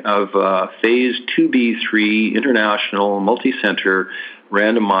launching of Phase 2b/3 international multicenter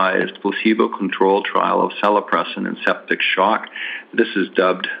randomized placebo-controlled trial of celepressin in septic shock. This is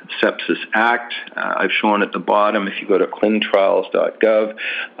dubbed Sepsis Act. I've shown at the bottom, if you go to clintrials.gov,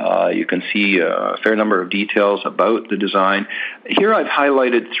 you can see a fair number of details about the design. Here I've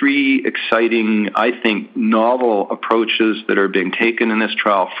highlighted 3 exciting, I think, novel approaches that are being taken in this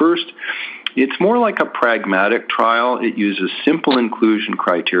trial. First, it's more like a pragmatic trial. It uses simple inclusion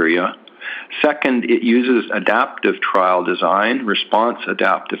criteria. Second, it uses adaptive trial design, response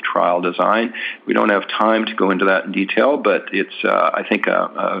adaptive trial design. We don't have time to go into that in detail, but it's, I think,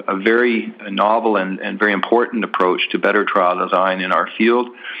 a very novel and very important approach to better trial design in our field.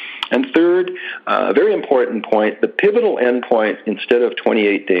 And third, a very important point, the pivotal endpoint, instead of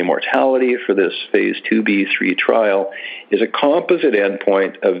 28-day mortality for this Phase 2b/3 trial, is a composite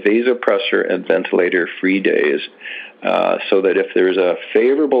endpoint of vasopressor and ventilator-free days, so that if there's a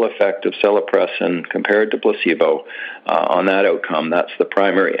favorable effect of celepressin compared to placebo on that outcome, that's the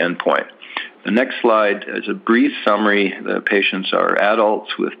primary endpoint. The next slide is a brief summary. The patients are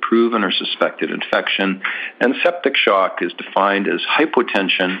adults with proven or suspected infection, and septic shock is defined as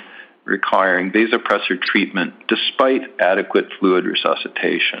hypotension requiring vasopressor treatment despite adequate fluid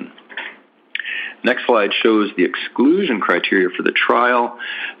resuscitation. Next slide shows the exclusion criteria for the trial.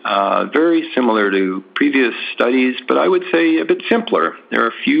 Very similar to previous studies, but I would say a bit simpler. There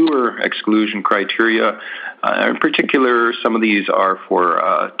are fewer exclusion criteria. In particular, some of these are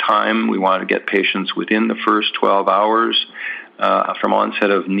for time. We want to get patients within the first 12 hours from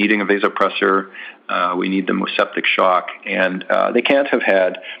onset of needing a vasopressor. We need them with septic shock, and they can't have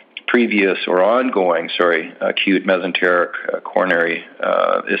had previous or ongoing, acute mesenteric coronary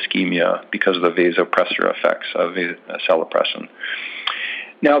ischemia because of the vasopressor effects of celepressin.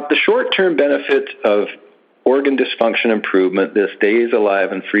 Now, the short-term benefit of organ dysfunction improvement, this days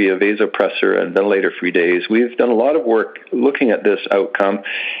alive and free of vasopressor and ventilator-free days, we've done a lot of work looking at this outcome,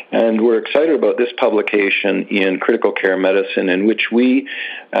 and we're excited about this publication in Critical Care Medicine, in which we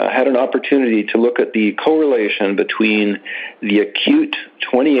had an opportunity to look at the correlation between the acute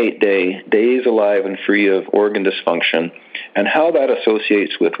 28-day days alive and free of organ dysfunction and how that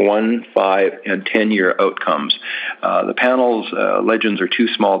associates with 1, 5, and 10-year outcomes. The panel's legends are too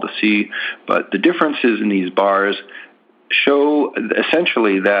small to see, but the differences in these bars show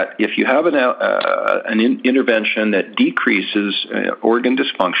essentially that if you have an intervention that decreases organ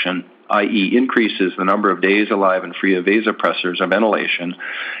dysfunction, i.e. increases the number of days alive and free of vasopressors or ventilation,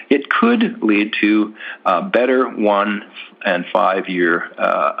 it could lead to better 1 and 5-year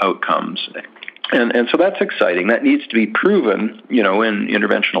outcomes. And so that's exciting. That needs to be proven, in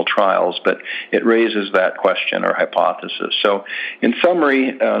interventional trials, but it raises that question or hypothesis. So in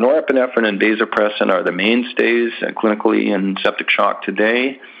summary, norepinephrine and vasopressin are the mainstays clinically in septic shock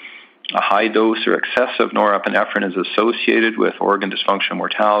today. A high dose or excessive norepinephrine is associated with organ dysfunction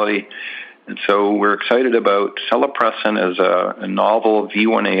mortality. And so we're excited about celepressin as a novel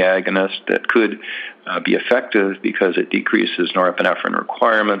V1A agonist that could be effective because it decreases norepinephrine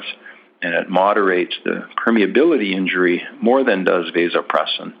requirements and it moderates the permeability injury more than does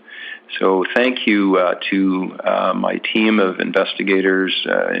vasopressin. So thank you to my team of investigators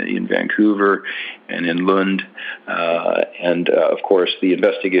in Vancouver and in Lund, and of course the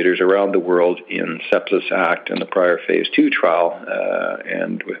investigators around the world in Sepsis Act and the prior Phase 2 trial,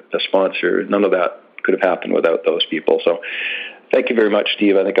 and with the sponsor. None of that could have happened without those people. So thank you very much,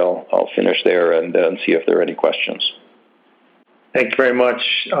 Steve. I think I'll finish there and see if there are any questions. Thank you very much,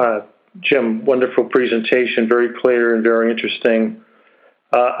 Jim. Wonderful presentation, very clear and very interesting.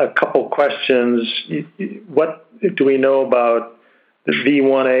 A couple questions. What do we know about the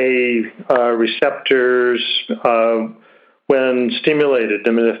V1A receptors when stimulated?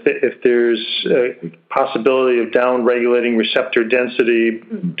 I mean, if there's a possibility of down-regulating receptor density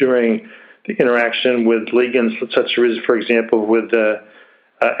during the interaction with ligands, such as, for example, with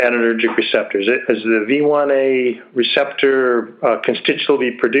adrenergic receptors. Is the V1A receptor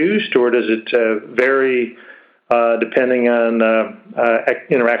constitutively produced, or does it vary depending on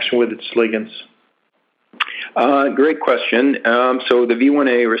interaction with its ligands? Great question. So the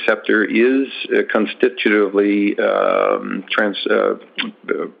V1A receptor is constitutively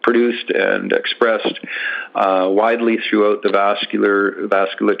produced and expressed widely throughout the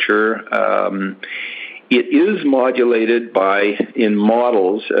vasculature. It is modulated in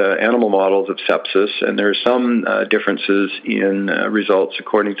models, animal models of sepsis, and there are some differences in results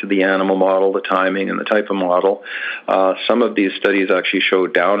according to the animal model, the timing, and the type of model. Some of these studies actually show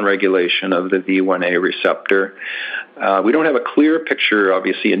downregulation of the V1A receptor. We don't have a clear picture,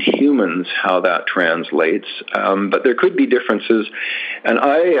 obviously, in humans how that translates, but there could be differences. And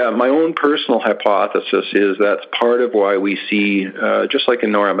my own personal hypothesis is that's part of why we see, just like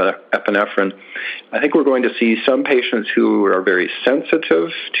in norepinephrine, I think we're going to see some patients who are very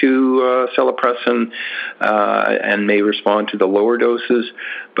sensitive to celepressin and may respond to the lower doses,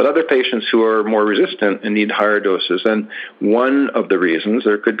 but other patients who are more resistant and need higher doses. And one of the reasons,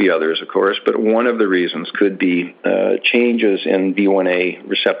 there could be others, of course, but one of the reasons could be changes in V1A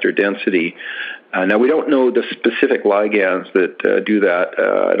receptor density. Now, we don't know the specific ligands that do that.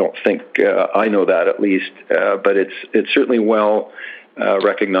 I don't think I know that, at least, but it's certainly well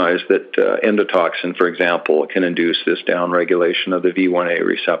recognized that endotoxin, for example, can induce this downregulation of the V1A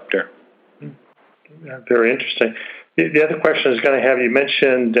receptor. Yeah, very interesting. The other question is going to have, you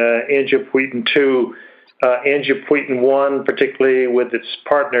mentioned angiopoietin-2. Angiopoietin-1, particularly with its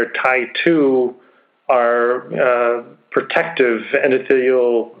partner Tie2, are protective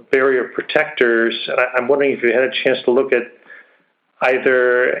endothelial barrier protectors. I'm wondering if you had a chance to look at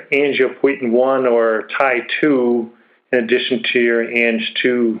either angiopoietin-1 or Tie2 in addition to your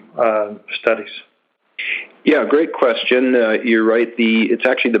Ang2 studies. Yeah, great question. You're right. It's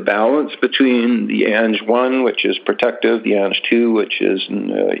actually the balance between the Ang1, which is protective, the Ang2, which is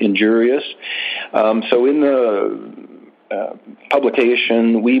injurious. So in the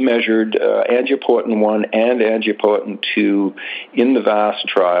publication, we measured angiopoietin-1 and angiopoietin-2 in the VAST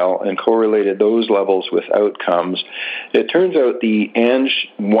trial and correlated those levels with outcomes. It turns out the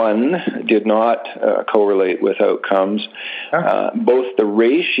Ang1 did not correlate with outcomes. Both the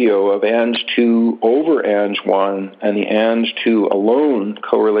ratio of Ang2 over Ang1 and the Ang2 alone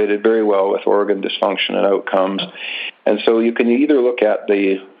correlated very well with organ dysfunction and outcomes. And so you can either look at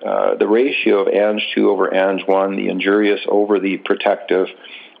the ratio of Ang2 over Ang1, the injurious over the protective,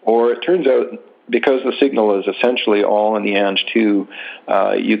 or it turns out because the signal is essentially all in the Ang2,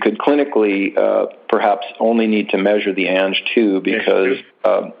 you could clinically perhaps only need to measure the Ang2 because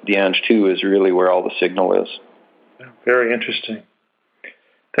the Ang2 is really where all the signal is. Very interesting.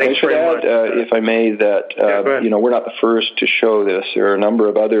 Thanks I should add, if I may, that we're not the first to show this. There are a number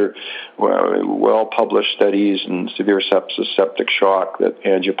of other well-published studies in severe sepsis, septic shock, that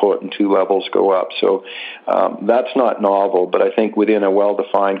angiopoietin-2 levels go up. So that's not novel, but I think within a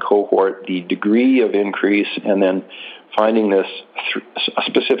well-defined cohort, the degree of increase and then finding this a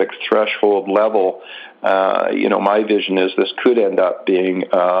specific threshold level, my vision is this could end up being,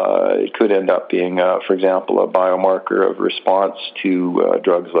 for example, a biomarker of response to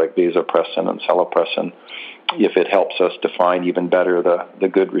drugs like vasopressin and celepressin, if it helps us define even better the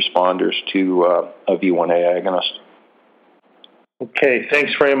good responders to a V1A agonist. Okay,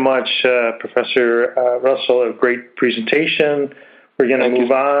 thanks very much, Professor Russell. A great presentation. We're going to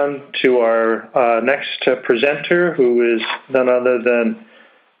move on to our next presenter, who is none other than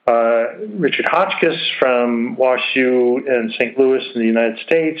Richard Hotchkiss from WashU in St. Louis in the United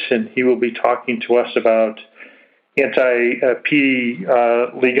States, and he will be talking to us about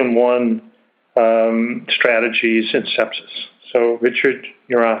anti-PD-ligand-1 strategies in sepsis. So, Richard,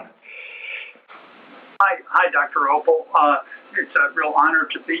 you're on. Hi, Dr. Opel. It's a real honor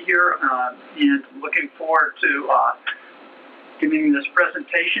to be here, and looking forward to giving this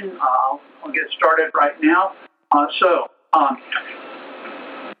presentation. I'll get started right now.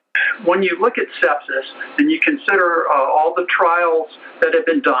 When you look at sepsis and you consider all the trials that have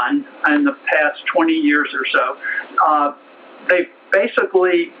been done in the past 20 years or so, they've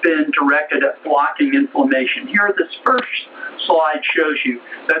basically been directed at blocking inflammation. Here, this first slide shows you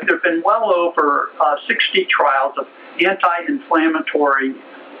that there have been well over 60 trials of anti-inflammatory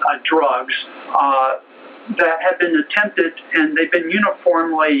drugs that have been attempted, and they've been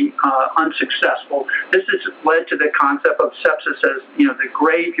uniformly unsuccessful. This has led to the concept of sepsis as, the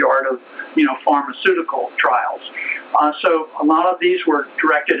graveyard of, pharmaceutical trials. So a lot of these were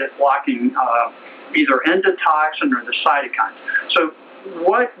directed at blocking either endotoxin or the cytokines. So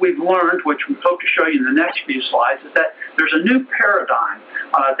what we've learned, which we hope to show you in the next few slides, is that there's a new paradigm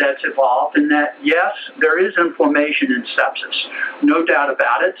that's evolved, in that, yes, there is inflammation in sepsis, no doubt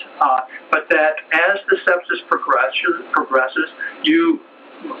about it, but that as the sepsis progresses, you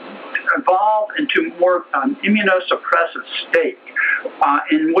evolve into more immunosuppressive state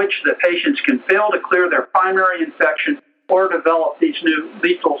in which the patients can fail to clear their primary infection or develop these new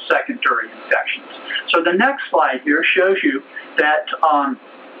lethal secondary infections. So the next slide here shows you that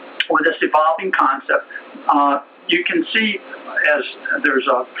with this evolving concept, you can see as there's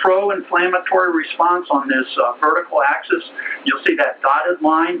a pro-inflammatory response on this vertical axis. You'll see that dotted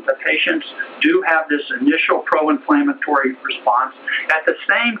line. The patients do have this initial pro-inflammatory response. At the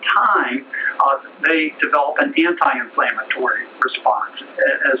same time, they develop an anti-inflammatory response,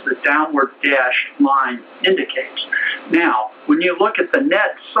 as the downward dashed line indicates. Now, when you look at the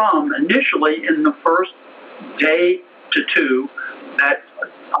net sum, initially in the first day to two, that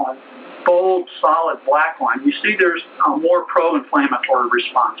bold, solid black line, you see there's a more pro-inflammatory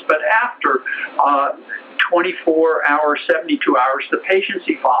response. But after 24 hours, 72 hours, the patients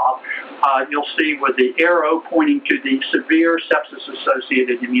evolve. You'll see with the arrow pointing to the severe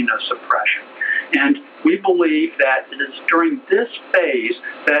sepsis-associated immunosuppression. And we believe that it is during this phase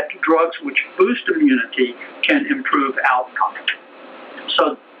that drugs which boost immunity can improve outcome.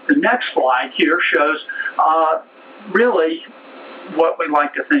 So the next slide here shows really what we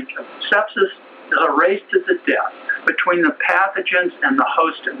like to think of. Sepsis is a race to the death between the pathogens and the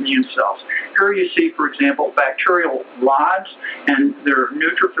host immune cells. Here you see, for example, bacterial rods, and there are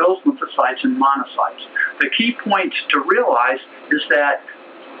neutrophils, lymphocytes, and monocytes. The key points to realize is that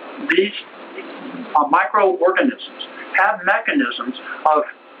these microorganisms have mechanisms of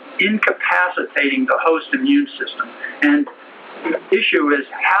incapacitating the host immune system. And the issue is,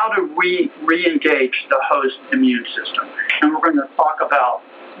 how do we re-engage the host immune system? And we're going to talk about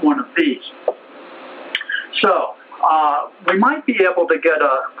one of these. So we might be able to get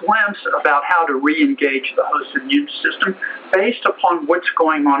a glimpse about how to re-engage the host immune system based upon what's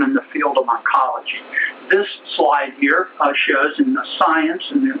going on in the field of oncology. This slide here shows in the Science,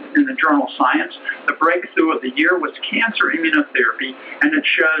 in the journal Science, the breakthrough of the year was cancer immunotherapy, and it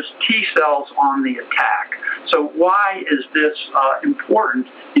shows T cells on the attack. So why is this important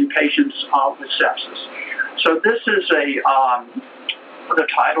in patients with sepsis? So this is the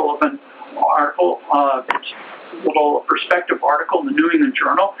title of an article. It's a little perspective article in the New England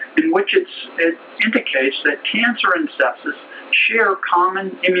Journal, in which it indicates that cancer and sepsis share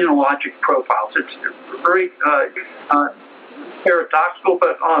common immunologic profiles. It's very paradoxical,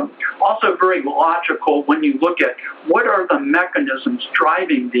 but also very logical when you look at what are the mechanisms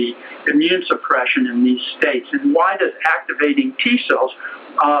driving the immune suppression in these states, and why does activating T cells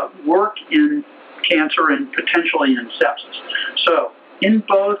work in cancer and potentially in sepsis. So in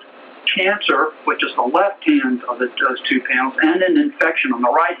both cancer, which is the left hand of those two panels, and an infection on the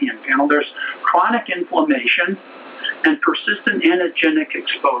right-hand panel, there's chronic inflammation and persistent antigenic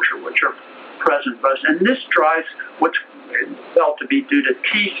exposure, which are present. And this drives what's felt to be due to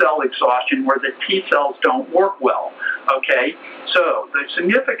T cell exhaustion, where the T cells don't work well. Okay, so the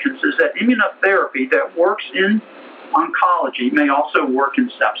significance is that immunotherapy that works in oncology may also work in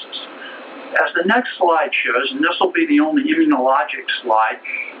sepsis. As the next slide shows, and this will be the only immunologic slide,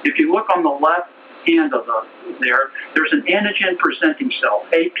 if you look on the left hand of there's an antigen-presenting cell,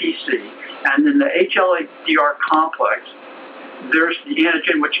 APC, and in the HLA-DR complex, there's the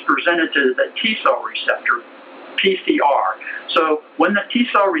antigen which is presented to the T cell receptor, PCR. So when the T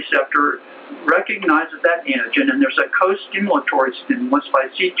cell receptor recognizes that antigen, and there's a co-stimulatory stimulus by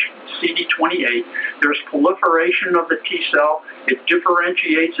CD28, there's proliferation of the T cell, it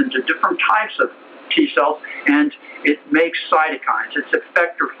differentiates into different types of T cells, and it makes cytokines. Its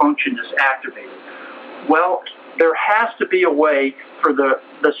effector function is activated. Well, there has to be a way for the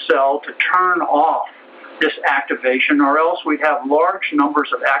cell to turn off this activation, or else we'd have large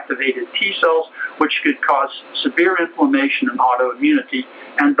numbers of activated T cells, which could cause severe inflammation and autoimmunity.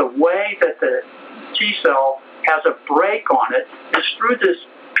 And the way that the T cell has a brake on it is through this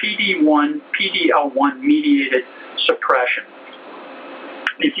PD-1, PD-L1 mediated suppression.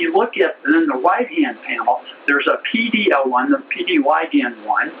 if you look at in the right-hand panel, there's a PD-L1, the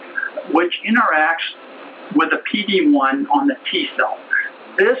PD-ligand-1, which interacts with a PD-1 on the T cell.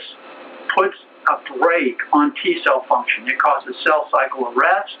 This puts a brake on T cell function. It causes cell cycle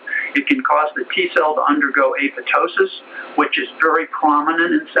arrest. It can cause the T cell to undergo apoptosis, which is very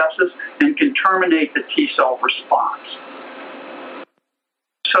prominent in sepsis, and can terminate the T cell response.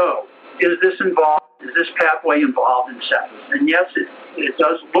 So, is this pathway involved in sepsis? And yes, it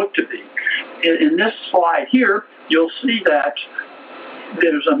does look to be. In this slide here, you'll see that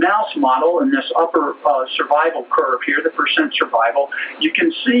there's a mouse model in this upper survival curve here, the percent survival. You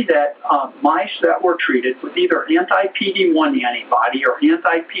can see that mice that were treated with either anti-PD-1 antibody or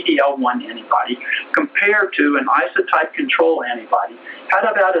anti-PD-L1 antibody compared to an isotype control antibody had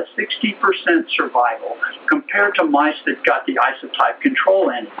about a 60% survival compared to mice that got the isotype control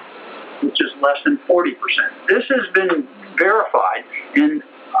antibody, which is less than 40%. This has been verified in,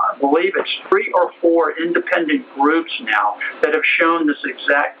 I believe it's 3 or 4 independent groups now that have shown this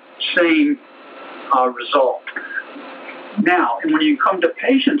exact same result. Now, and when you come to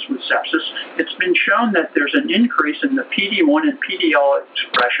patients with sepsis, it's been shown that there's an increase in the PD-1 and PD-L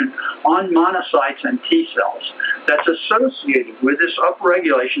expression on monocytes and T cells that's associated with this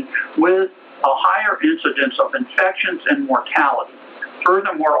upregulation with a higher incidence of infections and mortality.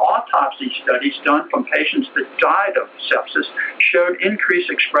 Furthermore, autopsy studies done from patients that died of sepsis showed increased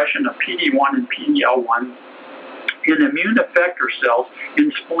expression of PD-1 and PD-L1 in immune effector cells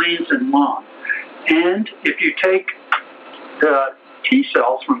in spleens and lung. And if you take the T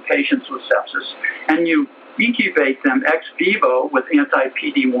cells from patients with sepsis and you incubate them ex vivo with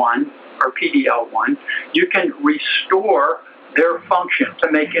anti-PD-1 or PD-L1, you can restore their function to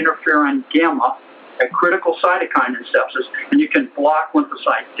make interferon gamma, a critical cytokine in sepsis, and you can block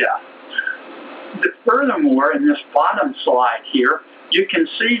lymphocyte death. Furthermore, in this bottom slide here, you can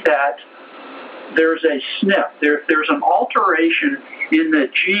see that there's a SNP. There's an alteration in the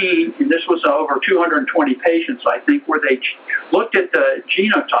gene, and this was over 220 patients, I think, where they looked at the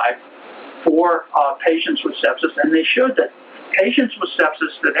genotype for patients with sepsis, and they showed that patients with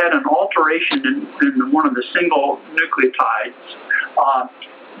sepsis that had an alteration in one of the single nucleotides,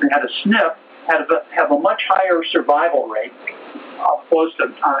 they had a SNP, have a much higher survival rate, close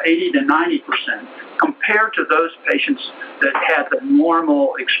to 80 to 90%, compared to those patients that had the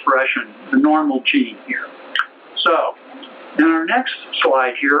normal expression, the normal gene here. So, in our next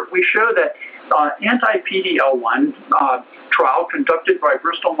slide here, we show that anti-PD-L1 trial conducted by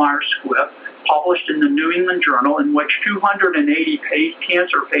Bristol Myers Squibb, published in the New England Journal, in which 280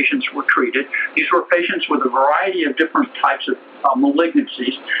 cancer patients were treated. These were patients with a variety of different types of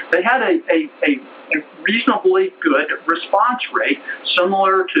malignancies. They had a reasonably good response rate,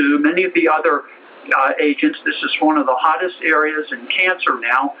 similar to many of the other agents. This is one of the hottest areas in cancer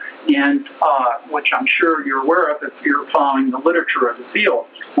now, and which I'm sure you're aware of if you're following the literature of the field.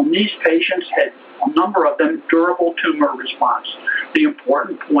 And these patients had, a number of them, durable tumor response. The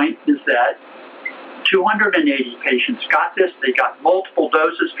important point is that 280 patients got this. They got multiple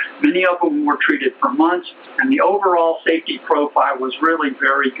doses. Many of them were treated for months, and the overall safety profile was really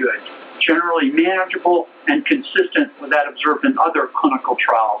very good, generally manageable and consistent with that observed in other clinical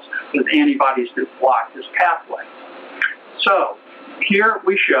trials with antibodies that block this pathway. So here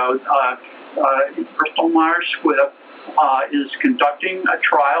we showed Bristol Myers Squibb is conducting a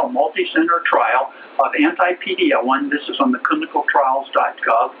trial, a multi-center trial of anti-PD-L1. This is on the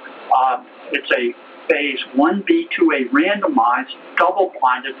clinicaltrials.gov. It's a phase 1b/2a randomized,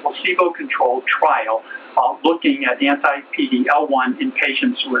 double-blinded, placebo-controlled trial looking at anti-PD-L1 in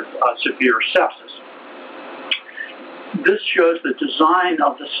patients with severe sepsis. This shows the design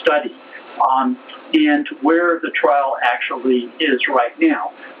of the study and where the trial actually is right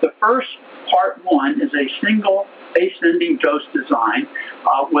now. The first part 1 is a single ascending dose design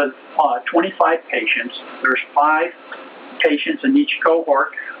with 25 patients. There's 5 patients in each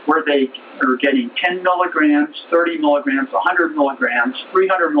cohort where they are getting 10 milligrams, 30 milligrams, 100 milligrams,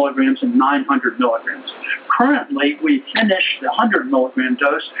 300 milligrams, and 900 milligrams. Currently, we finished the 100 milligram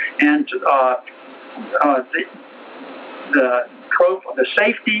dose, and the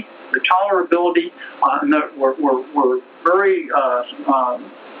safety, the tolerability, were very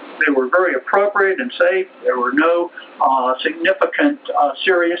they were very appropriate and safe. There were no significant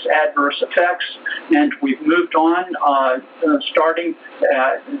serious adverse effects, and we've moved on starting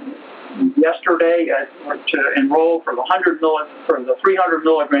yesterday to enroll for the 300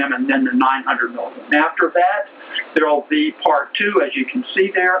 milligram and then the 900 milligram. After that, there will be part 2, as you can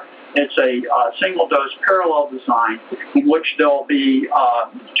see there, It's a single-dose parallel design in which there'll be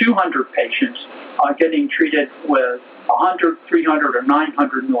 200 patients getting treated with 100, 300, or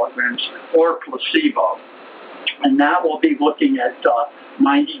 900 milligrams or placebo. And that will be looking at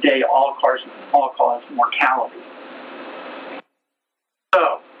 90-day all-cause mortality.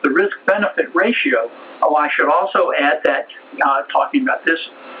 So the risk-benefit ratio, I should also add that, talking about this,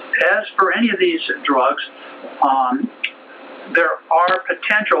 as for any of these drugs, there are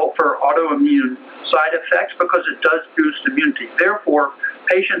potential for autoimmune side effects because it does boost immunity. Therefore,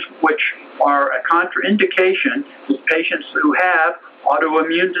 patients which are a contraindication is patients who have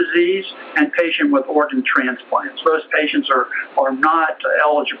autoimmune disease and patient with organ transplants. Those patients are not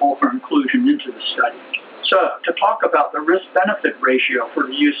eligible for inclusion into the study. So to talk about the risk-benefit ratio for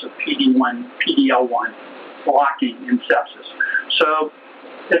the use of PD-L1 blocking in sepsis. So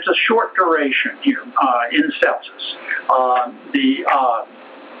it's a short duration here in sepsis. The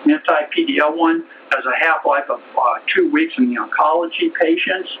anti-PD-L1 has a half-life of 2 weeks in the oncology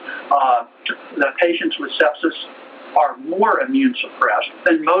patients. The patients with sepsis are more immune suppressed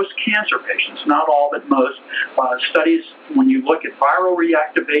than most cancer patients, not all, but most. Studies, when you look at viral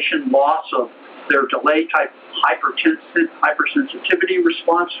reactivation, loss of their delay-type hypersensitivity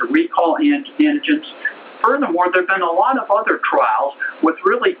response to recall antigens. Furthermore, there have been a lot of other trials with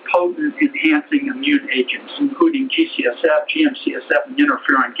really potent enhancing immune agents, including G-CSF, GM-CSF, and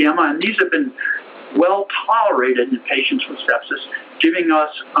interferon gamma, and these have been well tolerated in patients with sepsis, giving us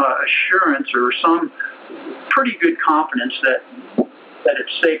assurance or some pretty good confidence that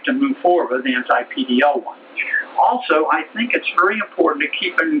it's safe to move forward with anti-PD-L1. Also, I think it's very important to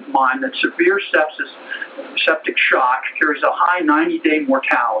keep in mind that severe septic shock carries a high 90-day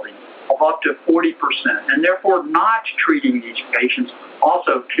mortality of up to 40%, and therefore not treating these patients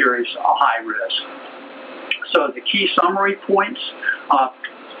also carries a high risk. So the key summary points,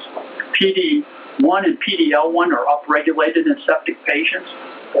 PD-1 and PD-L1 are upregulated in septic patients.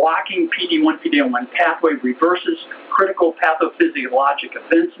 Blocking PD-1, PD-L1 pathway reverses critical pathophysiologic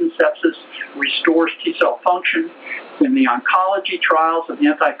events in sepsis, restores T-cell function. In the oncology trials of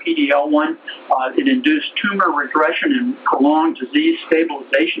anti-PD-L1, it induced tumor regression and prolonged disease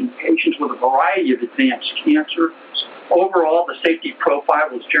stabilization in patients with a variety of advanced cancer. Overall, the safety profile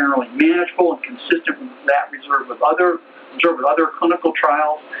was generally manageable and consistent with that observed with other clinical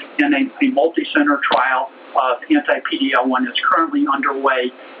trials, and a multi-center trial of anti-PD-L1 is currently underway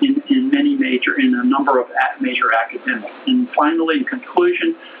in a number of major academics. And finally, in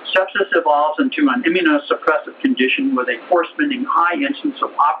conclusion, sepsis evolves into an immunosuppressive condition with a corresponding high incidence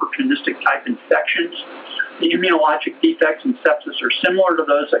of opportunistic type infections. The immunologic defects in sepsis are similar to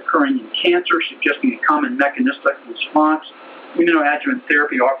those occurring in cancer, suggesting a common mechanistic response. Immunoadjuvant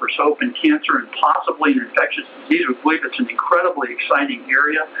therapy offers hope in cancer and possibly in infectious disease. We believe it's an incredibly exciting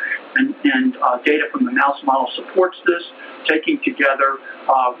area, and data from the mouse model supports this. Taking together,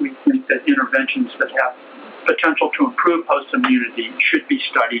 we think that interventions that have potential to improve host immunity should be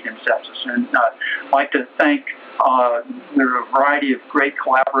studied in sepsis. And I'd like to thank there are a variety of great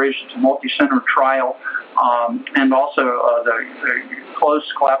collaborations, multi-center trial, and also the close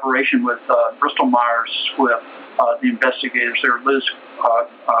collaboration with Bristol Myers Squibb, the investigators there, Liz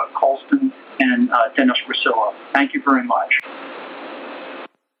Colston and Dennis Russillo. Thank you very much.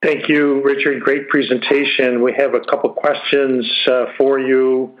 Thank you, Richard. Great presentation. We have a couple questions for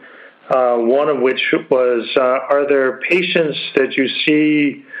you. One of which was, are there patients that you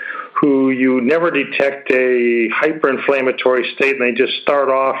see who you never detect a hyperinflammatory state and they just start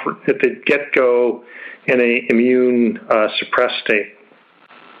off at the get-go in an immune suppressed state?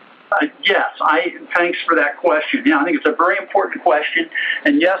 Yes, thanks for that question. Yeah, I think it's a very important question,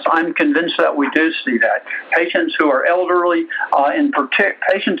 and yes, I'm convinced that we do see that. Patients who are elderly,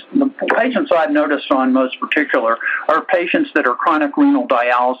 the patients I've noticed on most particular are patients that are chronic renal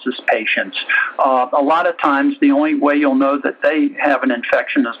dialysis patients. A lot of times, the only way you'll know that they have an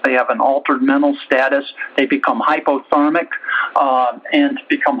infection is they have an altered mental status. They become hypothermic and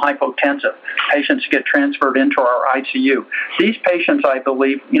become hypotensive. Patients get transferred into our ICU. These patients, I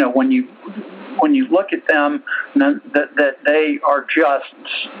believe, when you look at them, that they are just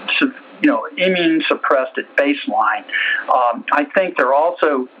immune suppressed at baseline. I think they're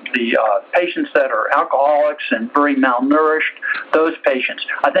also the patients that are alcoholics and very malnourished. Those patients.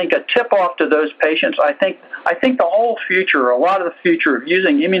 I think a tip off to those patients. I think the whole future, a lot of the future of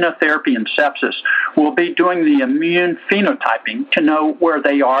using immunotherapy in sepsis will be doing the immune phenotyping to know where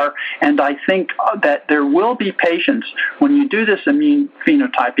they are. And I think that there will be patients, when you do this immune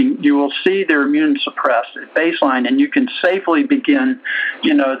phenotyping, you will see their immune suppressed at baseline, and you can safely begin,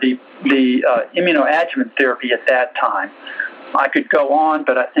 the immunoadjuvant therapy at that time. I could go on,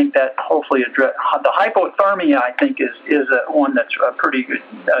 but I think that hopefully address the hypothermia. I think is one that's a pretty good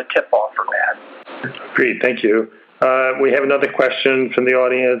tip-off for that. Great, thank you. We have another question from the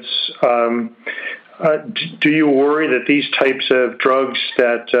audience. Do you worry that these types of drugs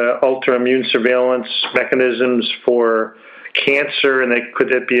that alter immune surveillance mechanisms for cancer, and could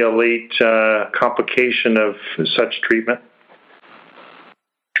that be a late complication of such treatment?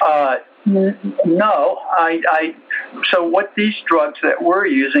 No. So what these drugs that we're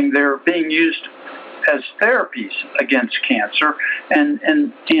using, they're being used as therapies against cancer, and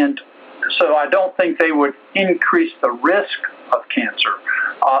so I don't think they would increase the risk of cancer.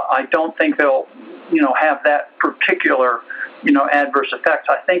 I don't think they'll, have that particular, adverse effects.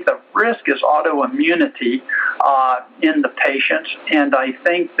 I think the risk is autoimmunity in the patients, and I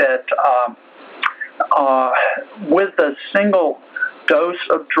think that with a single dose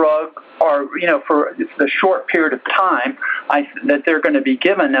of drug, or for the short period of time that they're going to be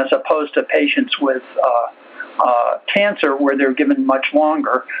given, as opposed to patients with cancer where they're given much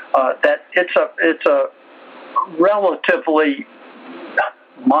longer, that it's a relatively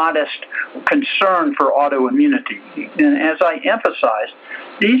modest concern for autoimmunity. And as I emphasized,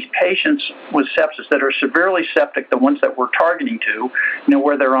 these patients with sepsis that are severely septic, the ones that we're targeting to,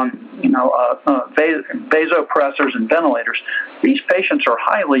 where they're on, vasopressors and ventilators, these patients are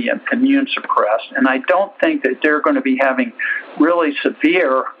highly immune suppressed, and I don't think that they're going to be having really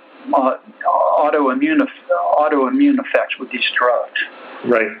severe autoimmune effects with these drugs.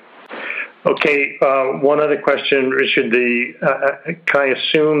 Right. Okay. One other question, Richard. Can I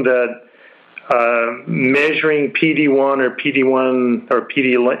assume that measuring PD-1 or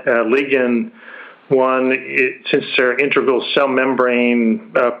PD ligand 1, since they're integral cell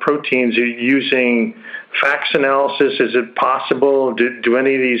membrane proteins, are using FACS analysis? Is it possible? Do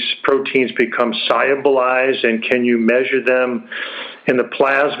any of these proteins become solubilized, and can you measure them in the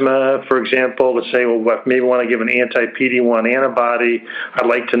plasma, for example, to say, well, maybe want to give an anti-PD-1 antibody? I'd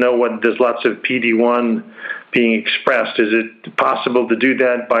like to know what there's lots of PD-1 being expressed. Is it possible to do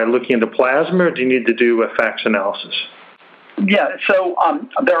that by looking at the plasma, or do you need to do a FACS analysis? Yeah, so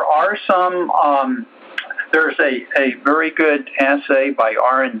there are some. There's a very good assay by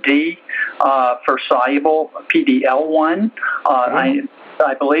R&D for soluble PD-L1.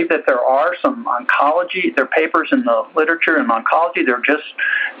 I believe that there are some oncology. There are papers in the literature in oncology. They're just,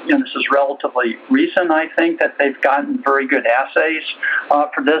 this is relatively recent, I think, that they've gotten very good assays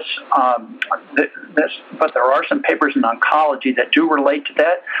for this. But there are some papers in oncology that do relate to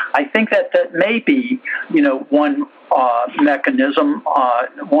that. I think that may be, one mechanism,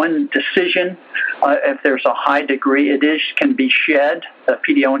 one decision. If there's a high degree, can be shed. The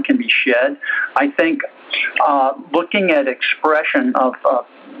PD-L1 can be shed. I think looking at expression of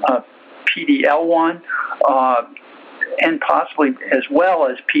PD-L1 and possibly as well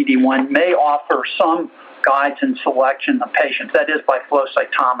as PD-1 may offer some guides in selection of patients. That is by flow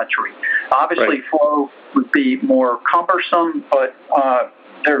cytometry. Obviously, right. Flow would be more cumbersome, but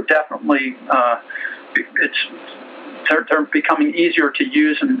they're definitely they're becoming easier to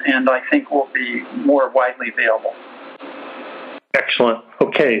use, and I think will be more widely available. Excellent.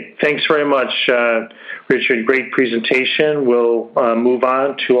 Okay, thanks very much, Richard. Great presentation. We'll move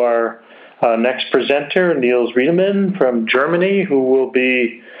on to our next presenter, Niels Riedemann from Germany, who will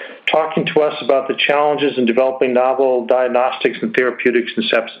be talking to us about the challenges in developing novel diagnostics and therapeutics in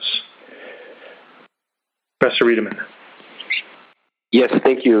sepsis. Professor Riedemann. Yes,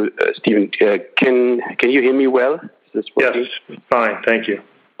 thank you, Stephen. Can you hear me well? Is this working? Yes, fine. Thank you.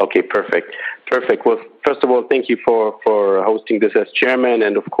 Okay, perfect. Well, first of all, thank you for hosting this as chairman,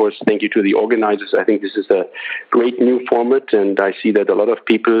 and of course, thank you to the organizers. I think this is a great new format, and I see that a lot of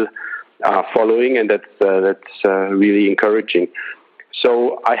people are following, and that's really encouraging.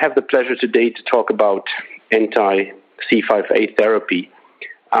 So I have the pleasure today to talk about anti-C5a therapy.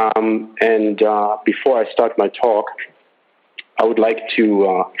 And before I start my talk, I would like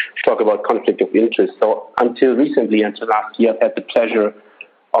to talk about conflict of interest. So until last year, I've had the pleasure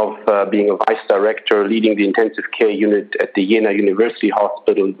of being a vice director leading the intensive care unit at the Jena University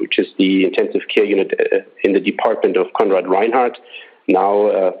Hospital, which is the intensive care unit in the department of Konrad Reinhardt,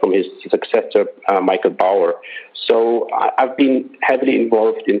 now from his successor, Michael Bauer. So I've been heavily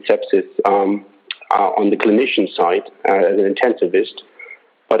involved in sepsis on the clinician side as an intensivist,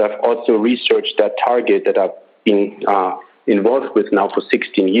 but I've also researched that target that I've been involved with now for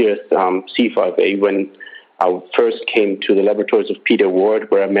 16 years, C5a, when I first came to the laboratories of Peter Ward,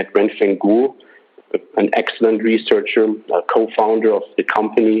 where I met Renfeng Guo, an excellent researcher, a co-founder of the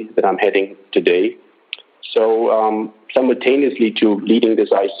company that I'm heading today. So simultaneously to leading this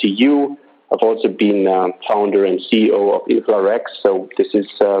ICU, I've also been founder and CEO of InflaRx. So this is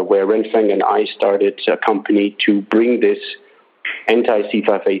where Renfeng and I started a company to bring this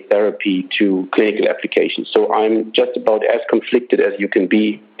anti-C5a therapy to clinical applications. So I'm just about as conflicted as you can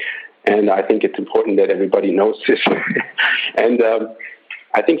be. And I think it's important that everybody knows this. And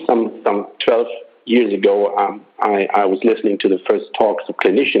I think some 12 years ago, I was listening to the first talks of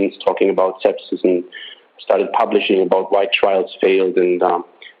clinicians talking about sepsis and started publishing about why trials failed. And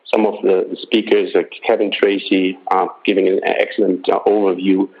some of the speakers, like Kevin Tracy, giving an excellent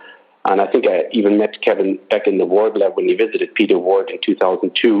overview. And I think I even met Kevin back in the Ward lab when he visited Peter Ward in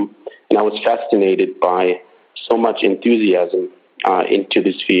 2002. And I was fascinated by so much enthusiasm into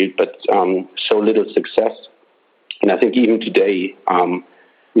this field, but so little success. And I think even today,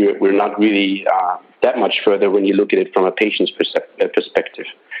 we're not really that much further when you look at it from a patient's perspective.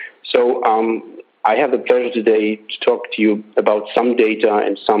 So I have the pleasure today to talk to you about some data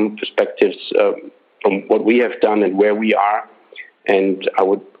and some perspectives from what we have done and where we are. And I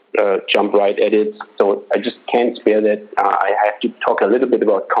would jump right at it. So I just can't spare that. I have to talk a little bit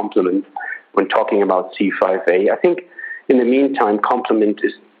about complement when talking about C5a. I think in the meantime, complement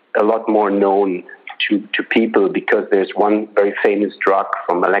is a lot more known to people because there's one very famous drug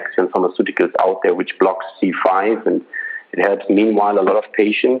from Alexion Pharmaceuticals out there which blocks C5, and it helps meanwhile a lot of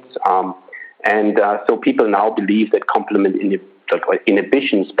patients. So people now believe that complement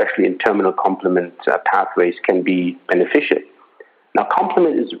inhibition, especially in terminal complement pathways, can be beneficial. Now,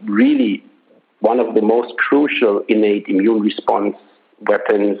 complement is really one of the most crucial innate immune response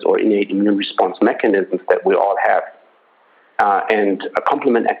weapons or innate immune response mechanisms that we all have. And a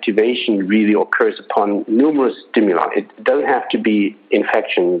complement activation really occurs upon numerous stimuli. It doesn't have to be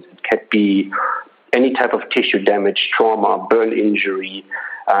infections. It can be any type of tissue damage, trauma, burn injury,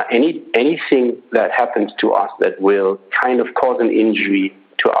 anything that happens to us that will kind of cause an injury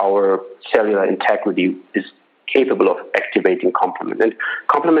to our cellular integrity is capable of activating complement. And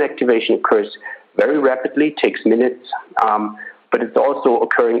complement activation occurs very rapidly, takes minutes, but it's also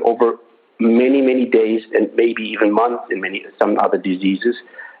occurring over many, many days and maybe even months in some other diseases,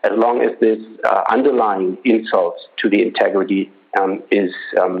 as long as this underlying insult to the integrity is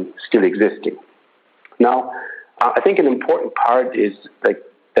still existing. Now, I think an important part is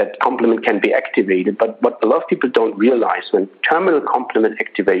that complement can be activated, but what a lot of people don't realize, when terminal complement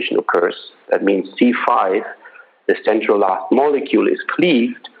activation occurs, that means C5, the central last molecule, is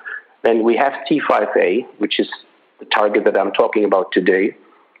cleaved, then we have C5a, which is the target that I'm talking about today,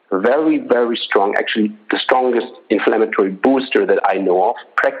 very, very strong, actually the strongest inflammatory booster that I know of,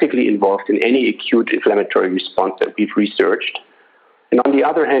 practically involved in any acute inflammatory response that we've researched. And on the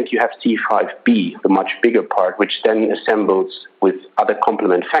other hand, you have C5b, the much bigger part, which then assembles with other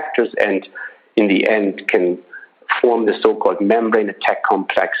complement factors and in the end can form the so-called membrane attack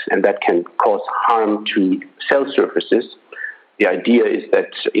complex, and that can cause harm to cell surfaces. The idea is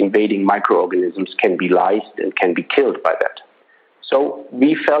that invading microorganisms can be lysed and can be killed by that. So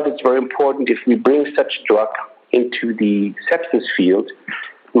we felt it's very important if we bring such a drug into the sepsis field,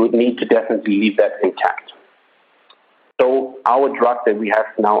 we would need to definitely leave that intact. So our drug that we have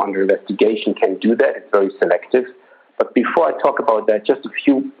now under investigation can do that. It's very selective. But before I talk about that, just a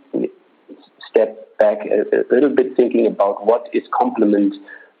few steps back, a little bit thinking about what is complement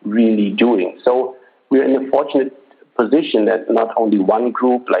really doing. So we're in a fortunate position that not only one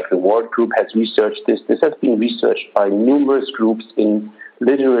group, like the Ward group, has researched this. This has been researched by numerous groups in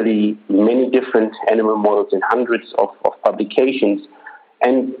literally many different animal models in hundreds of publications.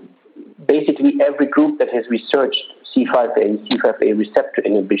 And basically every group that has researched C5a and C5a receptor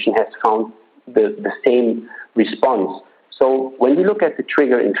inhibition has found the same response. So when we look at the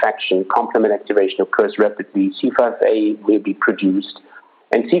trigger infection, complement activation occurs rapidly, C5a will be produced.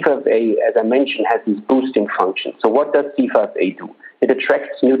 And C5a, as I mentioned, has this boosting function. So what does C5a do? It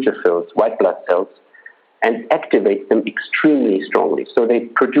attracts neutrophils, white blood cells, and activates them extremely strongly. So they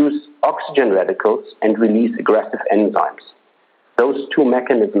produce oxygen radicals and release aggressive enzymes. Those two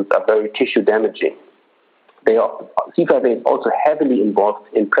mechanisms are very tissue damaging. C5a is also heavily involved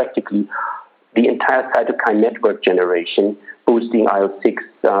in practically the entire cytokine network generation, boosting IL-6,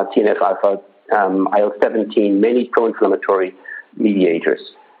 TNF-alpha, IL-17, many pro-inflammatory mediators.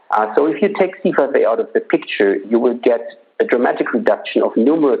 So if you take C5a out of the picture, you will get a dramatic reduction of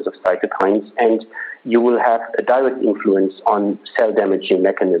numerous of cytokines, and you will have a direct influence on cell-damaging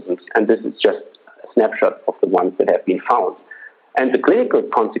mechanisms. And this is just a snapshot of the ones that have been found. And the clinical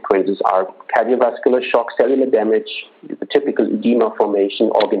consequences are cardiovascular shock, cellular damage, the typical edema formation,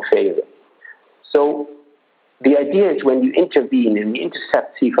 organ failure. So the idea is when you intervene and you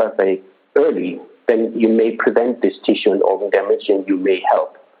intercept C5a early, then you may prevent this tissue and organ damage and you may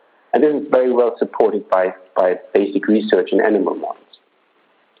help. And this is very well supported by basic research in animal models.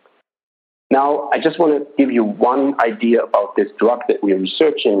 Now, I just want to give you one idea about this drug that we are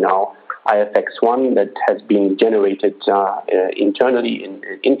researching now, IFX-1, that has been generated internally in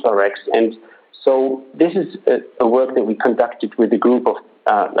InflaRx. And so this is a work that we conducted with a group of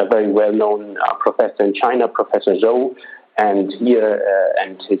a very well-known professor in China, Professor Zhou, and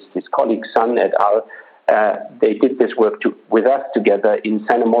his colleague Sun et al. They did this work with us together in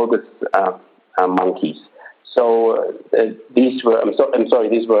cynomolgus monkeys. So these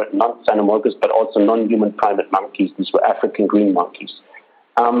were not cynomolgus, but also non-human primate monkeys. These were African green monkeys.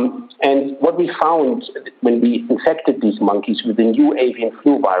 And what we found when we infected these monkeys with the new avian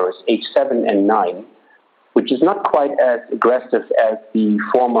flu virus, H7N9, which is not quite as aggressive as the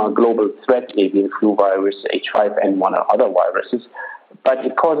former global threat avian flu virus, H5N1 or other viruses, but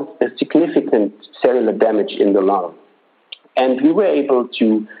it causes a significant cellular damage in the lung. And we were able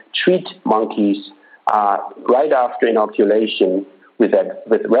to treat monkeys right after inoculation with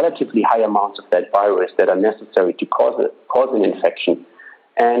relatively high amounts of that virus that are necessary to cause an infection.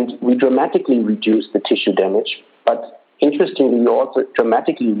 And we dramatically reduced the tissue damage, but interestingly, we also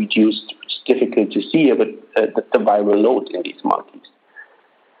dramatically reduced, which is difficult to see, but the viral load in these monkeys.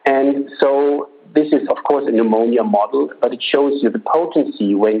 And so this is, of course, a pneumonia model, but it shows you the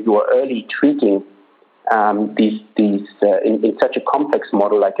potency when you are early treating in such a complex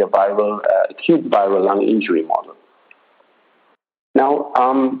model like a acute viral lung injury model. Now,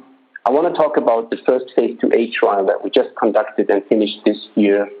 I want to talk about the first phase 2A trial that we just conducted and finished this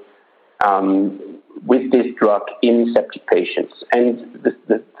year with this drug in septic patients. And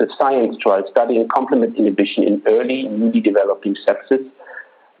the science trial studying complement inhibition in early, newly developing sepsis.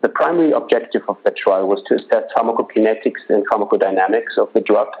 The primary objective of the trial was to assess pharmacokinetics and pharmacodynamics of the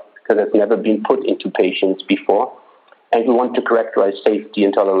drug, because it's never been put into patients before. And we want to characterize safety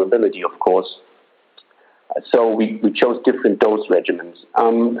and tolerability, of course. So we chose different dose regimens.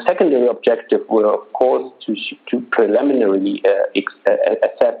 Secondary objective were, of course, to preliminarily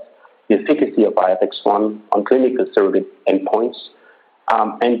assess the efficacy of IFX-1 on clinical surrogate endpoints,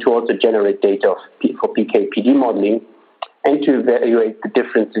 and to also generate data for PK/PD modeling, and to evaluate the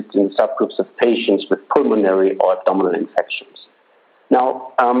differences in subgroups of patients with pulmonary or abdominal infections.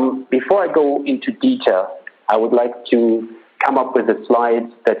 Now, before I go into detail, I would like to come up with a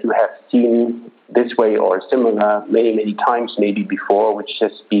slide that you have seen this way or similar many, many times maybe before, which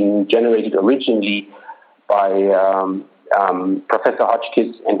has been generated originally by Professor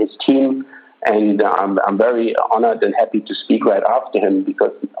Hotchkiss and his team. And I'm very honored and happy to speak right after him,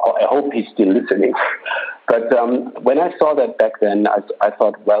 because I hope he's still listening. But when I saw that back then, I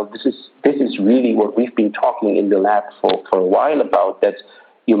thought, well, this is really what we've been talking in the lab for a while about, that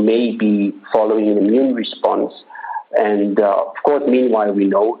you may be following an immune response. And of course, meanwhile, we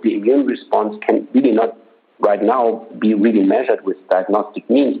know the immune response can really not right now be really measured with diagnostic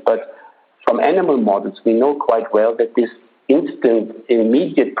means. But from animal models, we know quite well that this instant,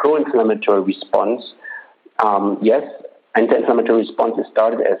 immediate pro-inflammatory response, yes, anti-inflammatory response is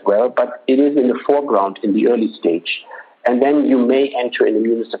started as well, but it is in the foreground in the early stage. And then you may enter an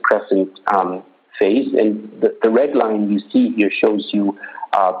immunosuppressant phase, and the red line you see here shows you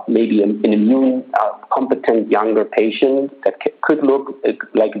maybe an immune competent younger patient that could look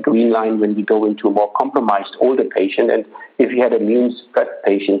like a green line when you go into a more compromised older patient. And if you had immune suppressed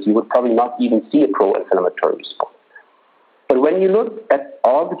patients, you would probably not even see a pro-inflammatory response. But when you look at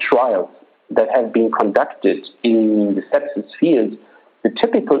all the trials that have been conducted in the sepsis field, the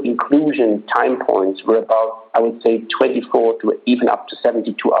typical inclusion time points were about, I would say, 24 to even up to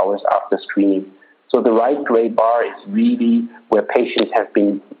 72 hours after screening. So the right gray bar is really where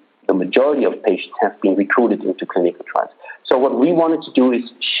the majority of patients have been recruited into clinical trials. So what we wanted to do is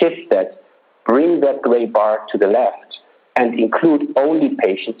shift that, bring that gray bar to the left, and include only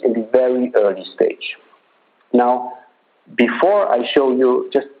patients in the very early stage. Now, before I show you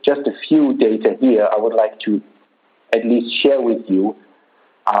just a few data here, I would like to at least share with you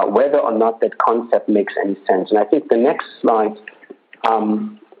whether or not that concept makes any sense. And I think the next slide,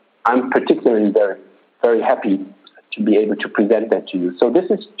 I'm particularly very, very happy to be able to present that to you. So this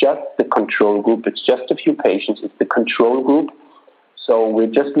is just the control group. It's just a few patients. It's the control group. So we're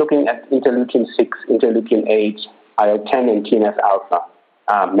just looking at interleukin-6, interleukin-8, IL-10, and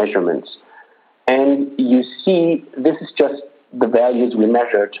TNF-alpha measurements. And you see, this is just the values we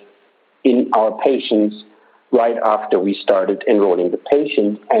measured in our patients right after we started enrolling the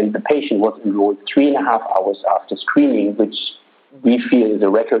patient. And the patient was enrolled 3.5 hours after screening, which we feel is a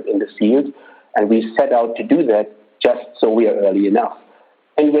record in the field. And we set out to do that just so we are early enough.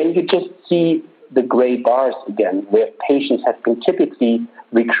 And when you just see the gray bars again, where patients have been typically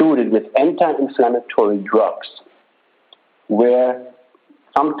recruited with anti-inflammatory drugs, where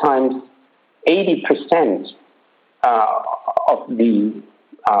sometimes 80% of the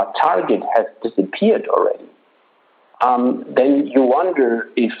target has disappeared already, then you wonder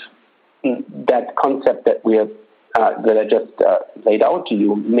if that concept that that I just laid out to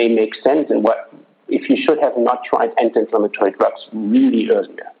you may make sense, and if you should have not tried anti-inflammatory drugs really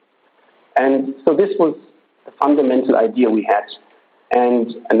earlier. And so this was the fundamental idea we had.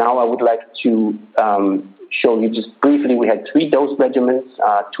 And now I would like to show you just briefly, we had 3 dose regimens,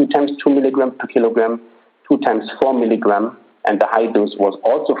 2 times 2 milligram per kilogram, 2 times 4 milligram, and the high dose was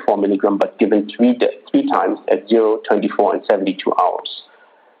also 4 milligram, but given three times at 0, 24, and 72 hours.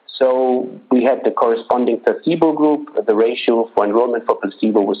 So we had the corresponding placebo group. The ratio for enrollment for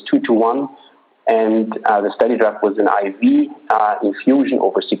placebo was 2-to-1, and the study drug was an IV infusion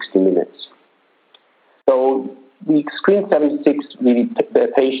over 60 minutes. So we screened 76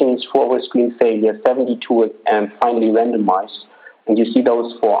 patients, 4 were screen failure, 72 and finally randomized. And you see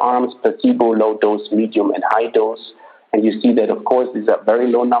those 4 arms: placebo, low dose, medium, and high dose. And you see that, of course, these are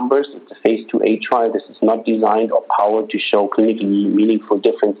very low numbers. It's a phase 2A trial. This is not designed or powered to show clinically meaningful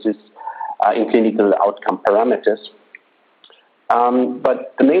differences in clinical outcome parameters.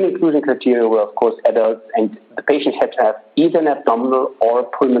 But the main inclusion criteria were, of course, adults, and the patients had to have either an abdominal or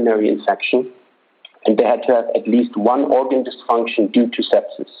pulmonary infection, and they had to have at least one organ dysfunction due to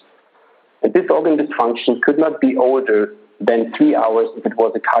sepsis. And this organ dysfunction could not be older than 3 hours if it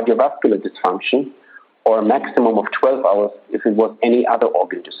was a cardiovascular dysfunction, or a maximum of 12 hours if it was any other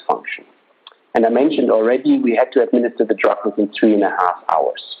organ dysfunction. And I mentioned already we had to administer the drug within 3.5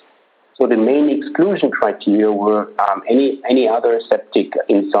 hours. So the main exclusion criteria were any other septic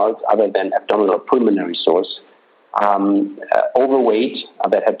insults other than abdominal or pulmonary source, overweight,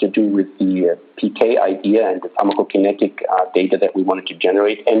 that had to do with the PK idea and the pharmacokinetic data that we wanted to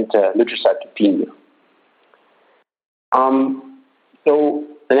generate, and leukocytopenia. So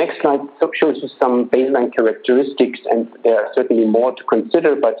the next slide shows you some baseline characteristics, and there are certainly more to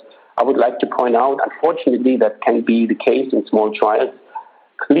consider, but I would like to point out, unfortunately, that can be the case in small trials.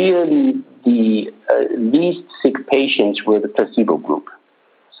 Clearly, the least sick patients were the placebo group.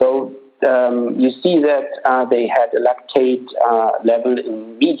 So you see that they had a lactate level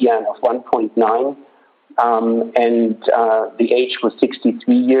in median of 1.9, and the age was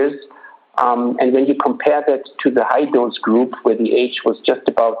 63 years. And when you compare that to the high dose group, where the age was just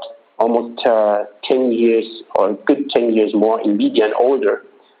about almost 10 years or a good 10 years more in median older,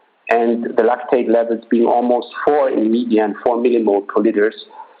 and the lactate levels being almost 4 in median, 4 millimole per liters,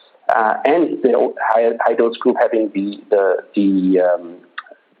 and the high dose group having the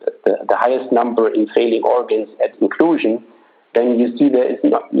highest number in failing organs at inclusion, then you see there is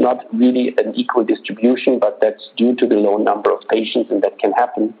not really an equal distribution, but that's due to the low number of patients, and that can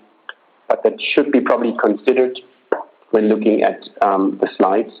happen. But that should be probably considered when looking at the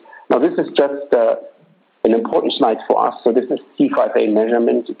slides. Now, this is just an important slide for us. So this is C5a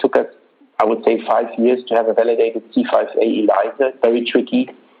measurement. It took us, I would say, 5 years to have a validated C5a ELISA. Very tricky.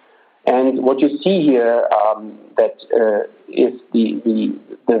 And what you see here that is the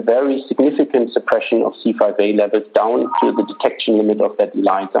very significant suppression of C5a levels down to the detection limit of that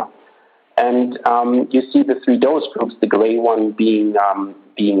ELISA. And you see the 3 dose groups, the gray one being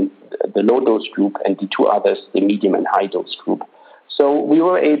the low dose group, and the 2 others, the medium and high dose group. So we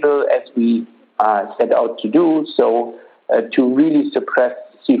were able, as we set out to do, to really suppress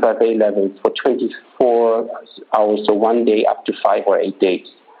C5a levels for 24 hours, so 1 day up to 5 or 8 days.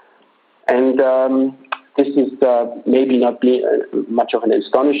 And this is maybe not be much of an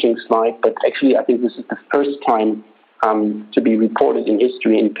astonishing slide, but actually I think this is the first time to be reported in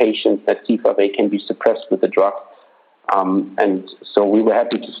history in patients that C5a can be suppressed with the drug. And so we were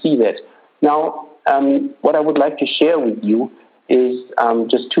happy to see that. Now, what I would like to share with you is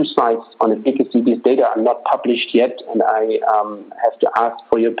just 2 slides on efficacy. These data are not published yet, and I have to ask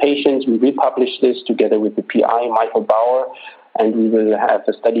for your patience. We will publish this together with the PI, Michael Bauer, and we will have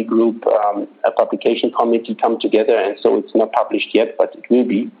a study group, a publication committee come together, and so it's not published yet, but it will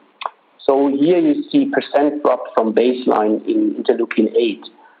be. So here you see % drop from baseline in interleukin-8.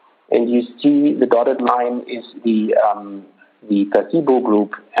 And you see the dotted line is the placebo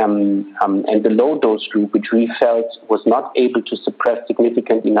group and the low dose group, which we felt was not able to suppress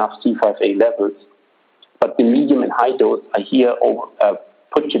significant enough C5a levels. But the medium and high dose are here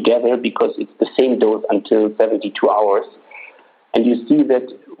put together because it's the same dose until 72 hours. And you see that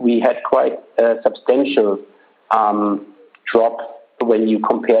we had quite a substantial drop when you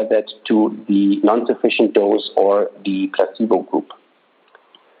compare that to the non-sufficient dose or the placebo group.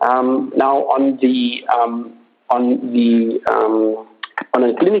 Now, on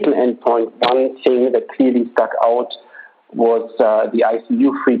a clinical endpoint, one thing that clearly stuck out was the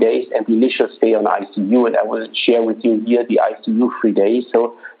ICU-free days and the initial stay on ICU, and I will share with you here the ICU-free days.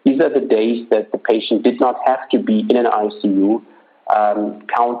 So these are the days that the patient did not have to be in an ICU,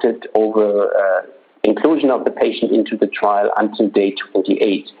 counted over inclusion of the patient into the trial until day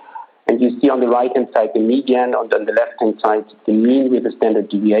 28. And you see on the right-hand side the median, on the left-hand side the mean with the standard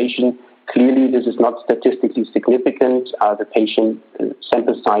deviation. Clearly, this is not statistically significant. The patient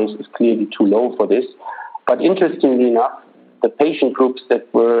sample size is clearly too low for this. But interestingly enough, the patient groups that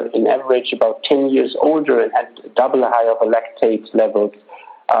were in average about 10 years older and had double higher lactate levels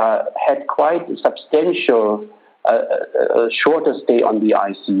had quite a substantial shorter stay on the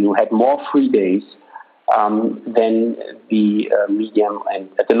ICU, had more free days than the medium and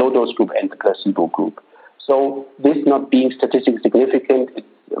the low dose group and the placebo group. So this not being statistically significant,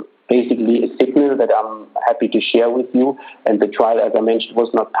 it's basically a signal that I'm happy to share with you. And the trial, as I mentioned, was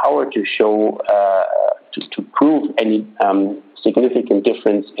not powered to show to prove any significant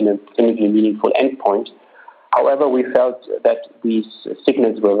difference in a clinically meaningful endpoint. However, we felt that these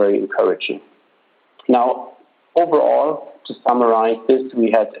signals were very encouraging. Now, overall, to summarize this,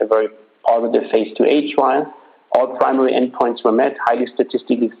 we had a very positive phase 2A trial. All primary endpoints were met, highly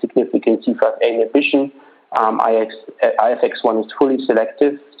statistically significant C5a inhibition. IFX-1 is fully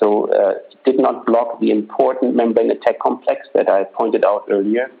selective, so it did not block the important membrane attack complex that I pointed out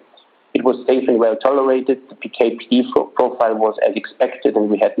earlier. It was safe and well tolerated. The PK/PD profile was as expected, and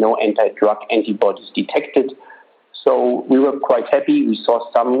we had no anti-drug antibodies detected. So we were quite happy. We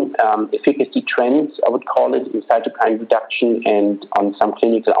saw some efficacy trends, I would call it, in cytokine reduction and on some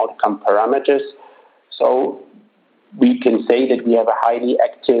clinical outcome parameters. So we can say that we have a highly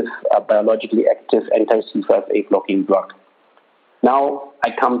active, biologically active anti-C5a blocking drug. Now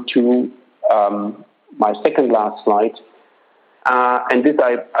I come to my second last slide. And this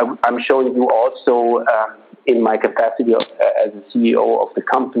I'm showing you also in my capacity as a CEO of the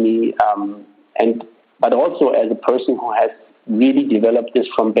company, but also as a person who has really developed this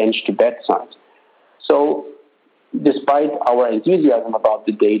from bench to bedside. So despite our enthusiasm about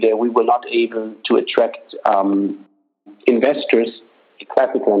the data, we were not able to attract investors,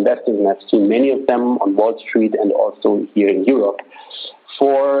 classical investors, and I've seen many of them on Wall Street and also here in Europe,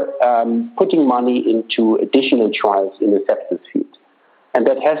 for putting money into additional trials in the sepsis field. And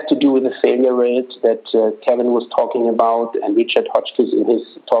that has to do with the failure rate that Kevin was talking about and Richard Hotchkiss in his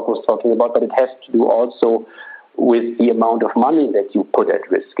talk was talking about, but it has to do also with the amount of money that you put at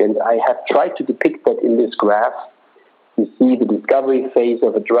risk. And I have tried to depict that in this graph. You see the discovery phase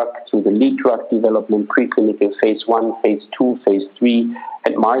of a drug through the lead drug development, preclinical phase 1, phase 2, phase 3,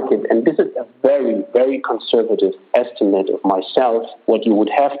 and market. And this is a very, very conservative estimate of myself, what you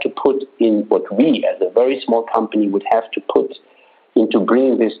would have to put in, what we as a very small company would have to put into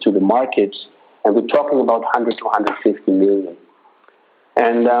bringing this to the market. And we're talking about 100 to 150 million.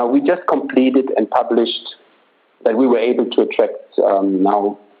 And we just completed and published that we were able to attract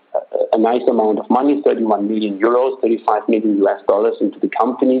now a nice amount of money, 31 million euros, $35 million into the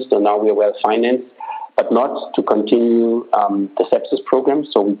company. So now we are well financed, but not to continue the sepsis program.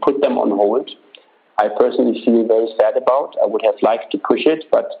 So we put them on hold. I personally feel very sad about. I would have liked to push it,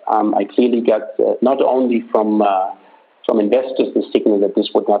 but I clearly got not only from investors the signal that this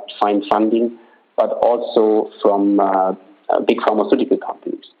would not find funding, but also from big pharmaceutical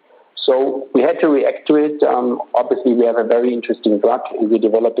companies. So we had to react to it. Obviously, we have a very interesting drug, and we're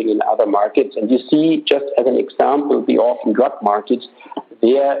developing in other markets. And you see, just as an example, the orphan drug market,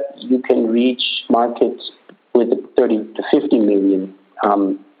 there you can reach markets with 30 to 50 million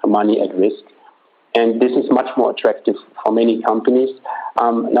money at risk. And this is much more attractive for many companies.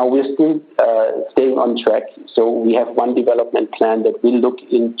 Now we're still staying on track. So we have one development plan that will look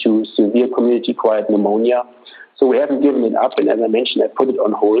into severe community-acquired pneumonia. So we haven't given it up, and as I mentioned, I put it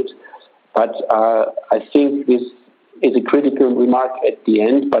on hold. But I think this is a critical remark at the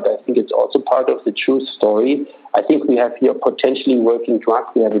end, but I think it's also part of the true story. I think we have here a potentially working drug.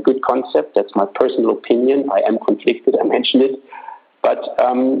 We have a good concept. That's my personal opinion. I am conflicted. I mentioned it. But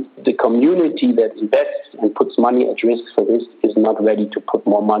the community that invests and puts money at risk for this is not ready to put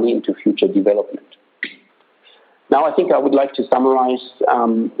more money into future development. Now, I think I would like to summarize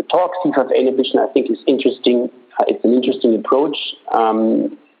the talk. C5a inhibition, I think, is interesting. It's an interesting approach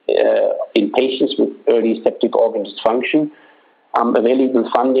in patients with early septic organ dysfunction. Available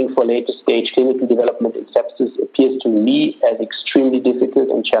funding for later stage clinical development in sepsis appears to me as extremely difficult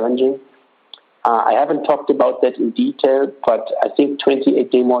and challenging. I haven't talked about that in detail, but I think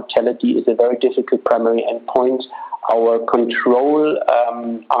 28-day mortality is a very difficult primary endpoint. our control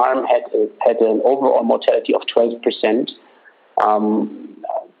arm had an overall mortality of 12%.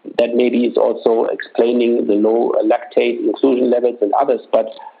 That maybe is also explaining the low lactate inclusion levels and others, but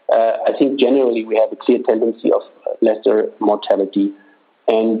I think generally we have a clear tendency of lesser mortality.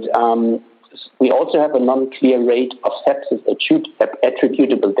 And we also have a non-clear rate of sepsis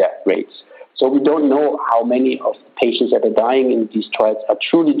attributable death rates. So we don't know how many of the patients that are dying in these trials are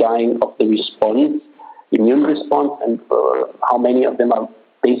truly dying of the response, immune response, and how many of them are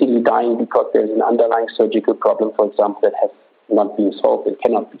basically dying because there's an underlying surgical problem, for example, that has not been solved and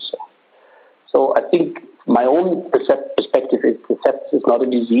cannot be solved. So I think my own perspective is that sepsis is not a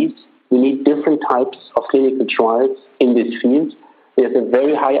disease. We need different types of clinical trials in this field. There's a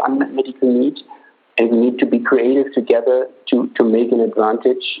very high unmet medical need, and we need to be creative together to make an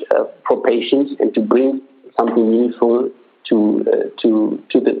advantage for patients and to bring something meaningful to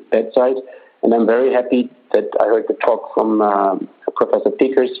the bedside. And I'm very happy that I heard the talk from Professor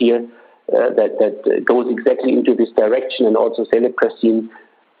Pickers here that goes exactly into this direction, and also Celepressine.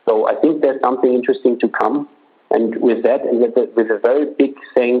 So I think there's something interesting to come. And with that, and with a very big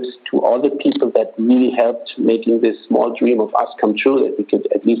thanks to all the people that really helped making this small dream of us come true, that we could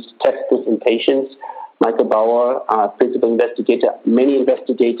at least test this in patients. Michael Bauer, our principal investigator, many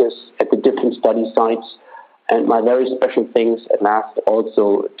investigators at the different study sites, and my very special thanks at last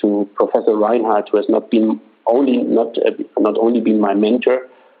also to Professor Reinhardt, who has not only been my mentor,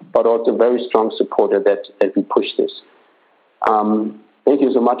 but also a very strong supporter that we push this. Thank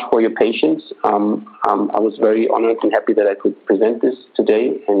you so much for your patience. I was very honored and happy that I could present this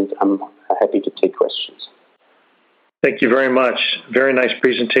today, and I'm happy to take questions. Thank you very much. Very nice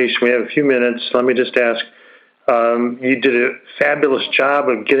presentation. We have a few minutes. Let me just ask, you did a fabulous job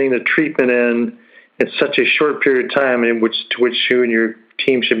of getting the treatment in such a short period of time, to which you and your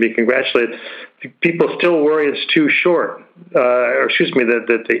team should be congratulated. People still worry it's too short,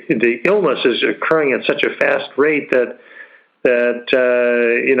 that the illness is occurring at such a fast rate that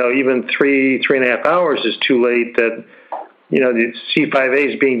even 3.5 hours is too late, that the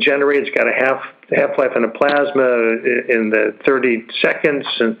C5a is being generated. It's got a half-life in the plasma in the 30 seconds,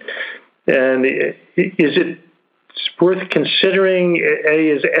 and is it worth considering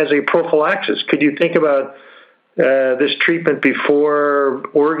as a prophylaxis? Could you think about this treatment before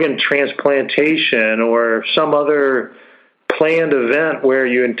organ transplantation or some other planned event where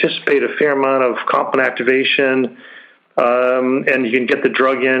you anticipate a fair amount of complement activation, and you can get the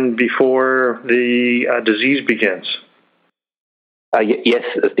drug in before the disease begins? Yes,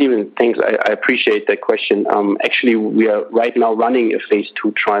 Stephen, thanks. I appreciate that question. Actually, we are right now running a phase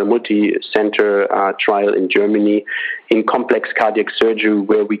 2 trial, multi-center trial in Germany in complex cardiac surgery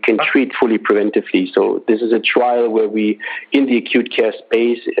where we can treat fully preventively. So this is a trial where we, in the acute care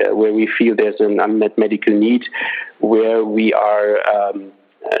space, where we feel there's an unmet medical need, where we are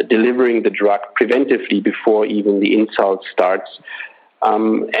delivering the drug preventively before even the insult starts.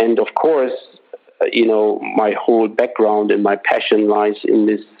 And of course, my whole background and my passion lies in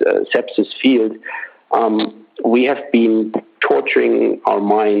this sepsis field. We have been torturing our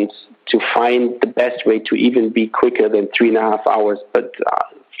minds to find the best way to even be quicker than 3.5 hours. But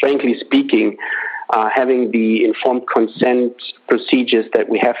frankly speaking, having the informed consent procedures that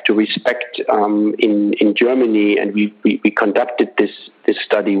we have to respect in Germany, and we conducted this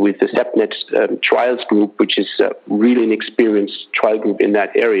study with the SEPNET trials group, which is really an experienced trial group in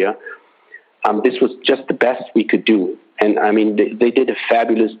that area. This was just the best we could do. And I mean, they did a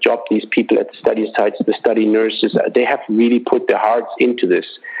fabulous job, these people at the study sites, the study nurses. They have really put their hearts into this.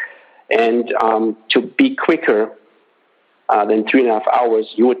 And to be quicker than 3.5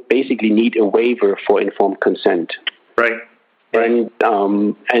 hours, you would basically need a waiver for informed consent. Right. And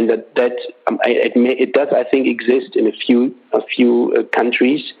it does, I think, exist in a few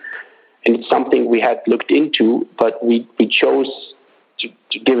countries. And it's something we had looked into, but we chose to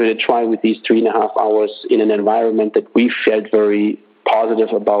give it a try with these 3.5 hours in an environment that we felt very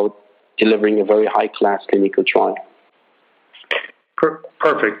positive about delivering a very high-class clinical trial.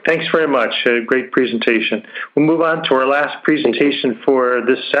 Perfect. Thanks very much. A great presentation. We'll move on to our last presentation for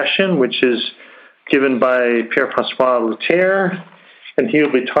this session, which is given by Pierre-François Lettier, and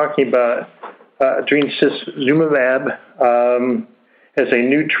he'll be talking about adrenocizumab as a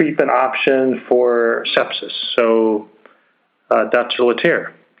new treatment option for sepsis. So, Dr.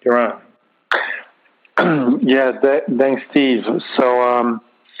 Lettier, you're on. Thanks, Steve. So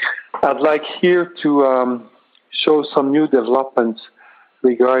I'd like here to show some new developments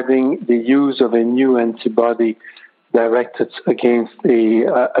regarding the use of a new antibody directed against a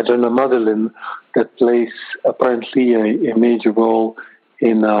adrenomodulin that plays apparently a major role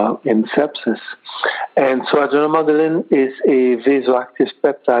in sepsis. And so adrenomodulin is a vasoactive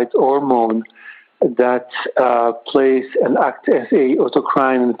peptide hormone that plays and acts as a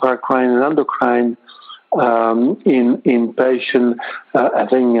autocrine and paracrine and endocrine in patient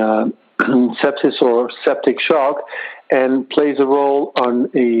having sepsis or septic shock, and plays a role on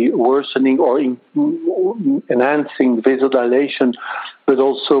a worsening or enhancing vasodilation, but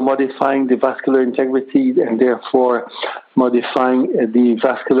also modifying the vascular integrity and therefore modifying the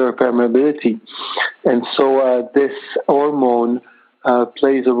vascular permeability. And so this hormone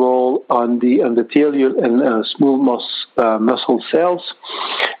plays a role on the endothelial and smooth muscle cells,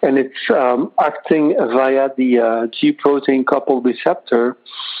 and it's acting via the G protein coupled receptor,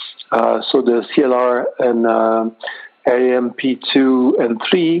 so the CLR and AMP2 and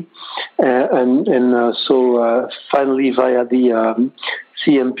 3, and so finally via the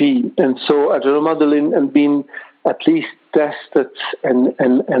CMP. And so adrenomodulin has been at least tested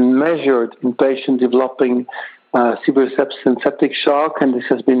and measured in patients developing severe sepsis and septic shock, and this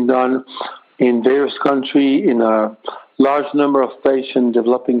has been done in various countries in a large number of patients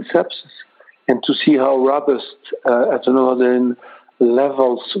developing sepsis, and to see how robust adrenomodulin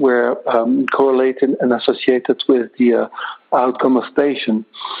levels were correlated and associated with the outcome of patient.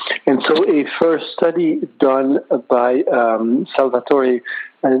 And so a first study done by Salvatore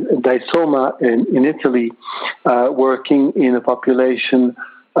Daisoma in Italy, working in a population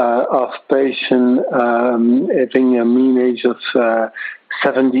of patients having a mean age of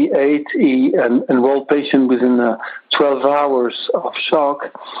 78, he enrolled patient within 12 hours of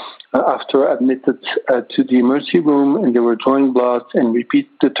shock after admitted to the emergency room, and they were drawing blood and repeat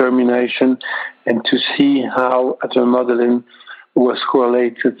determination, and to see how adrenomodulin was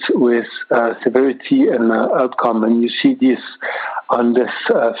correlated with severity and outcome. And you see this on this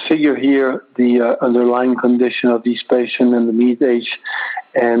figure here, the underlying condition of these patients and the mean age,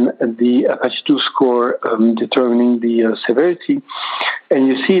 and the Apache 2 score determining the severity. And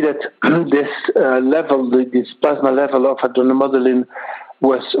you see that this level, this plasma level of adrenomodulin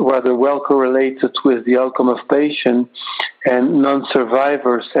was rather well correlated with the outcome of patient, and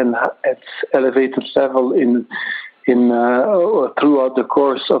non-survivors and at elevated level in throughout the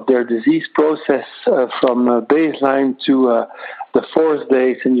course of their disease process from baseline to the 4th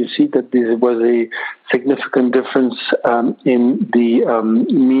days, and you see that there was a significant difference in the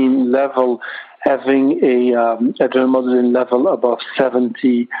mean level, having a adrenomodulin level above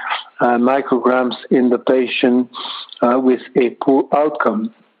 70 micrograms in the patient with a poor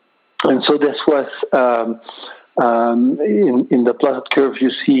outcome. And so this was in the plotted curve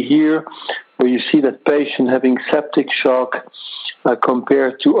you see here, where you see that patient having septic shock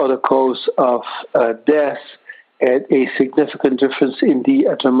compared to other cause of death had a significant difference in the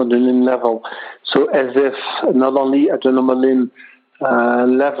adrenomodulin level. So as if not only adrenomodulin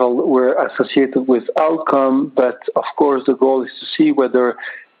level were associated with outcome, but of course the goal is to see whether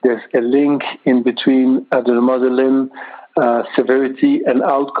there's a link in between adrenomodulin severity and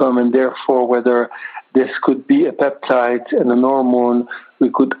outcome, and therefore whether this could be a peptide and an hormone we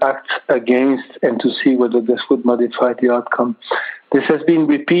could act against, and to see whether this would modify the outcome. This has been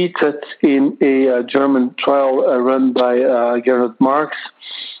repeated in a German trial run by Gerhard Marx,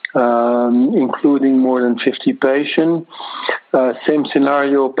 including more than 50 patients. Same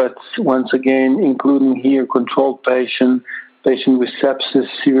scenario, but once again, including here controlled patient with sepsis,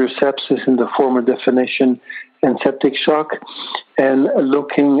 severe sepsis in the former definition, and septic shock, and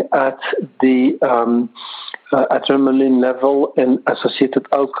looking at the adrenaline level and associated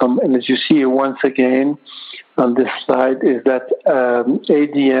outcome. And as you see here once again on this slide, is that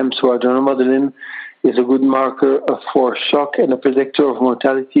ADM, so adrenomodulin, is a good marker for shock and a predictor of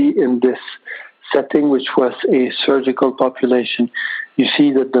mortality in this setting, which was a surgical population. You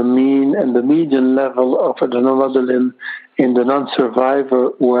see that the mean and the median level of adrenomodulin in the non-survivor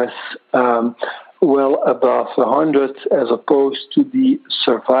was well above 100 as opposed to the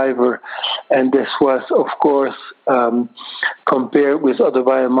survivor. And this was, of course, compared with other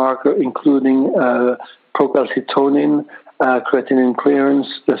biomarkers, including procalcitonin, creatinine clearance,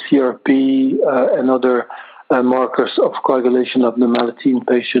 the CRP, and other markers of coagulation abnormality in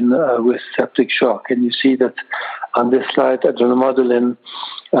patients with septic shock. And you see that on this slide, adrenomodulin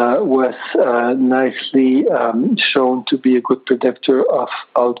was nicely shown to be a good predictor of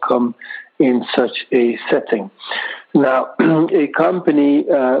outcome in such a setting. Now, a company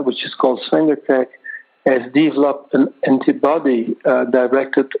which is called Svengatech has developed an antibody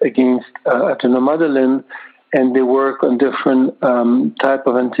directed against adrenomodulin, and they work on different type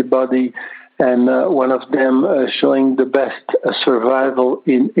of antibody, and one of them showing the best survival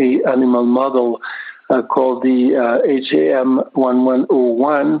in a animal model called the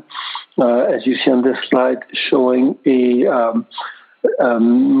HAM1101, as you see on this slide, showing a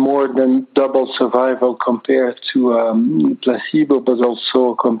more than double survival compared to placebo, but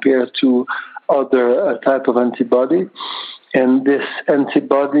also compared to other type of antibody. And this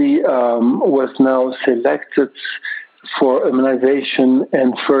antibody was now selected for immunization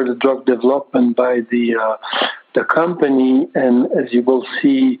and further drug development by the company. And as you will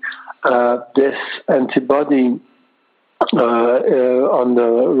see, this antibody on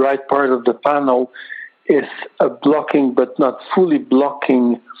the right part of the panel is blocking, but not fully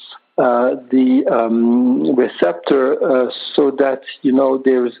blocking, the receptor, so that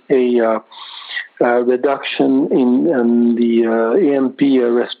there's a reduction in the AMP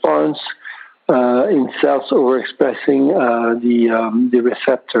response in cells overexpressing the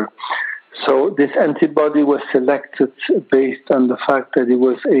receptor. So this antibody was selected based on the fact that it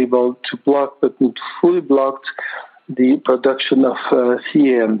was able to block, but not fully blocked, the production of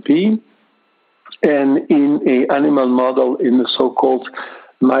CAMP. And in an animal model in the so-called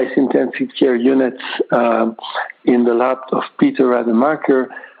mice intensive care units in the lab of Peter Rademacher,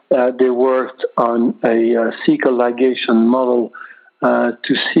 they worked on a cecal ligation model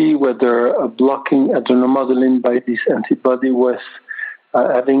to see whether blocking adrenomodulin by this antibody was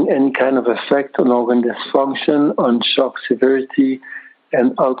having any kind of effect on organ dysfunction, on shock severity,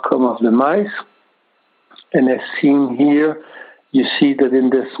 and outcome of the mice. And as seen here, you see that in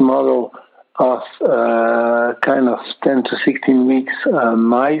this model of kind of 10 to 16 weeks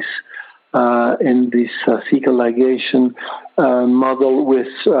mice, in this cecal ligation model with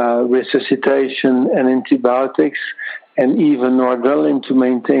resuscitation and antibiotics and even noradrenaline to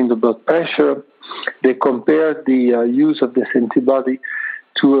maintain the blood pressure, they compared the use of this antibody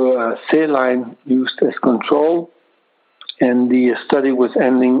to a saline used as control, and the study was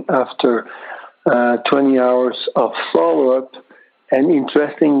ending after 20 hours of follow-up. And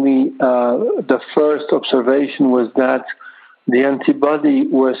interestingly, the first observation was that the antibody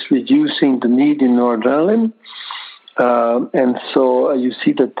was reducing the need in noradrenaline. And so you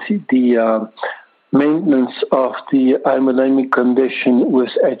see that the maintenance of the hemodynamic condition was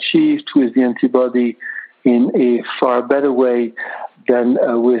achieved with the antibody in a far better way than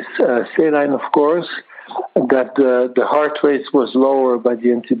with saline, of course, that the heart rate was lower by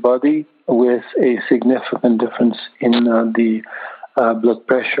the antibody with a significant difference in the blood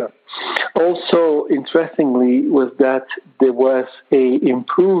pressure. Also, interestingly, was that there was a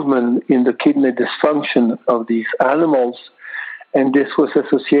improvement in the kidney dysfunction of these animals, and this was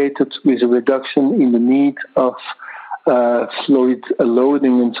associated with a reduction in the need of fluid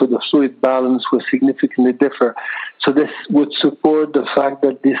loading, and so the fluid balance was significantly different. So this would support the fact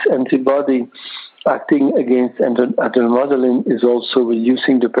that this antibody acting against adrenomodulin is also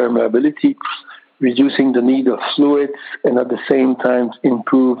reducing the permeability, reducing the need of fluids, and at the same time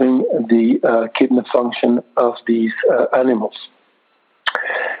improving the kidney function of these animals.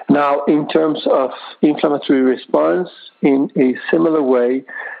 Now, in terms of inflammatory response, in a similar way,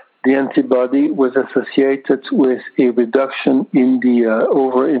 the antibody was associated with a reduction in the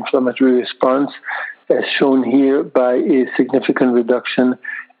over-inflammatory response, as shown here by a significant reduction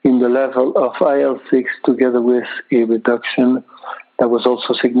in the level of IL-6, together with a reduction that was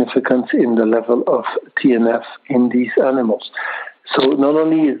also significant in the level of TNF in these animals. So not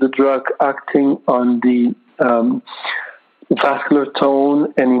only is the drug acting on the vascular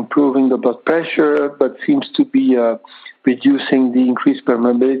tone and improving the blood pressure, but seems to be reducing the increased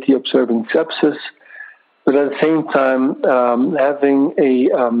permeability observed in sepsis, but at the same time having a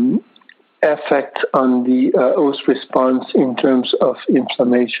effect on the host response in terms of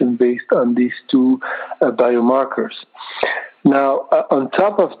inflammation based on these two biomarkers. Now, on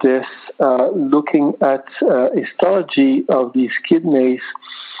top of this, looking at histology of these kidneys,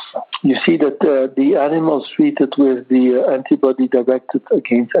 you see that the animals treated with the antibody directed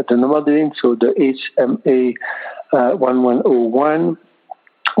against adrenomodulin, so the HMA1101,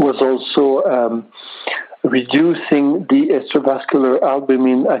 was also reducing the extravascular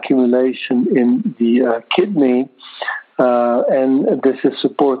albumin accumulation in the kidney, and this is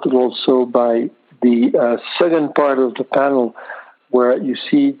supported also by the second part of the panel, where you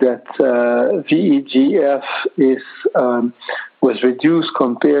see that VEGF was reduced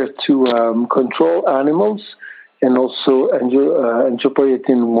compared to control animals, and also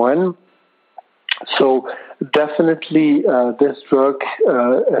angiopoietin-1. So definitely this drug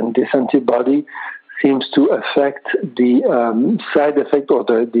and this antibody seems to affect the side effect or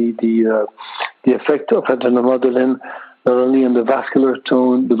the effect of adrenomodulin, not only on the vascular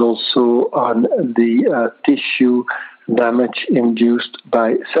tone, but also on the tissue damage induced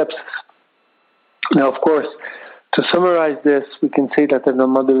by sepsis. Now, of course, to summarize this, we can say that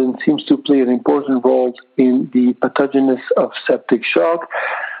adenomodulin seems to play an important role in the pathogenesis of septic shock.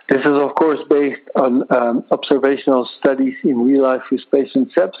 This is, of course, based on observational studies in real life with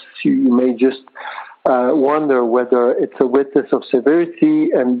patient sepsis. You may just wonder whether it's a witness of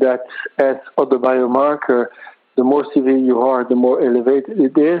severity, and that as other biomarker, the more severe you are, the more elevated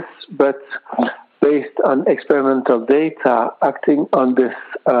it is. But based on experimental data, acting on this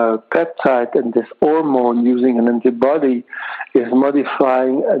peptide and this hormone using an antibody is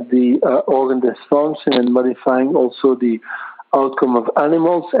modifying the organ dysfunction and modifying also the outcome of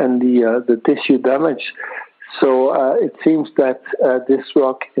animals and the tissue damage. So it seems that this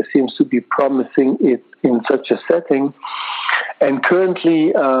rock seems to be promising it in such a setting. And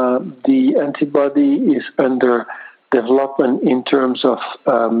currently, the antibody is under development in terms of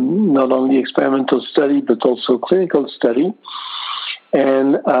not only experimental study, but also clinical study,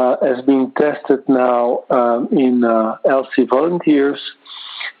 and has been tested now in healthy volunteers,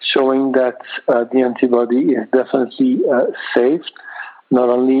 showing that the antibody is definitely safe, not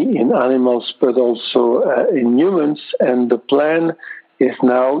only in animals, but also in humans. And the plan is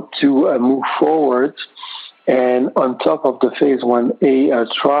now to move forward, and on top of the phase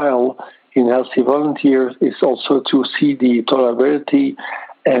 1A trial in healthy volunteers is also to see the tolerability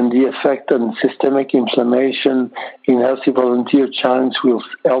and the effect on systemic inflammation in healthy volunteer challenge with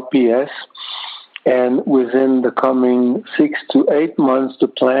LPS. And within the coming 6 to 8 months, the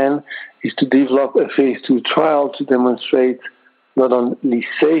plan is to develop a phase 2 trial to demonstrate not only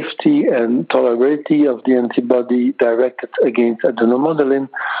safety and tolerability of the antibody directed against adenomodulin,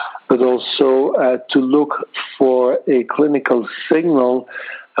 but also to look for a clinical signal,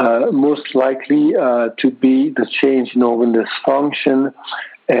 most likely to be the change in organ dysfunction,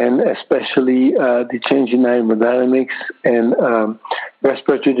 and especially the change in hemodynamics and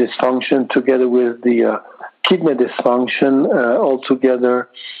respiratory dysfunction, together with the kidney dysfunction, altogether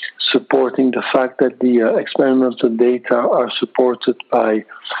supporting the fact that the experimental data are supported by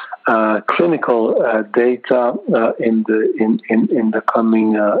clinical data in the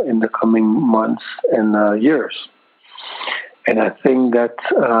coming months and years. And I think that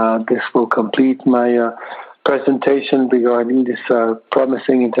this will complete my presentation regarding this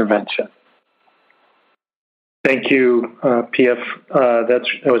promising intervention. Thank you, PF. That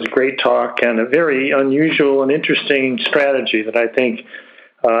was a great talk and a very unusual and interesting strategy that I think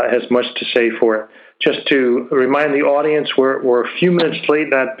has much to say for it. Just to remind the audience, we're a few minutes late,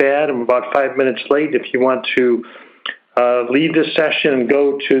 not bad. I'm about 5 minutes late. If you want to leave this session and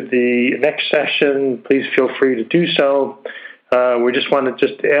go to the next session, please feel free to do so. We just want to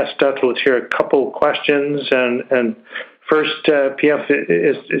just ask Dr. Lettier a couple questions. And first, PF,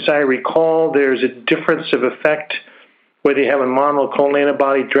 as I recall, there's a difference of effect whether you have a monoclonal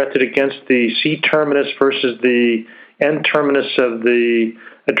antibody directed against the C-terminus versus the N-terminus of the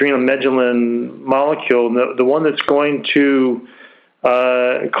adrenomedulin molecule. The one that's going to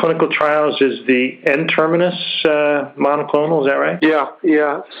clinical trials is the N-terminus monoclonal. Is that right?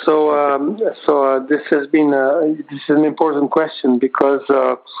 Yeah. So this has been this is an important question, because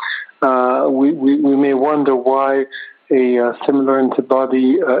we may wonder why a similar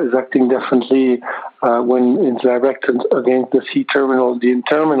antibody is acting differently when it's directed against the C-terminal, the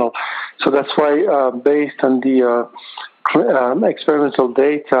N-terminal. So that's why, based on the experimental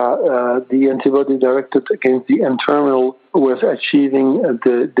data, the antibody directed against the N-terminal was achieving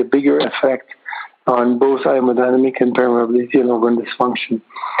the bigger effect on both hemodynamic and permeability and organ dysfunction.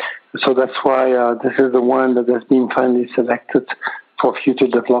 So that's why this is the one that has been finally selected for future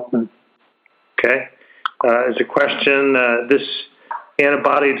development. Okay. As a question, this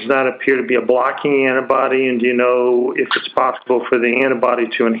antibody does not appear to be a blocking antibody, and do you know if it's possible for the antibody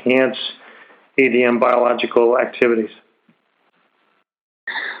to enhance ADM biological activities?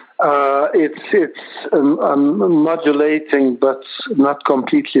 It's modulating, but not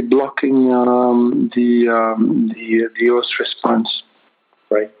completely blocking the host response.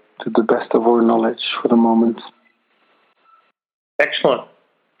 Right. To the best of our knowledge for the moment. Excellent.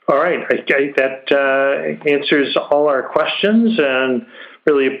 All right. That answers all our questions, and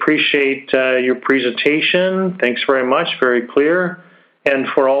really appreciate your presentation. Thanks very much. Very clear. And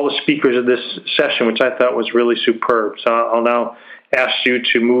for all the speakers of this session, which I thought was really superb. So I'll now ask you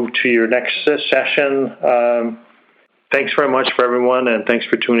to move to your next session. Thanks very much for everyone, and thanks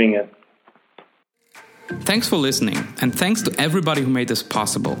for tuning in. Thanks for listening, and thanks to everybody who made this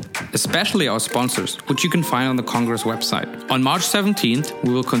possible, especially our sponsors, which you can find on the Congress website. On March 17th,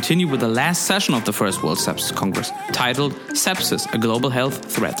 we will continue with the last session of the First World Sepsis Congress, titled Sepsis, a Global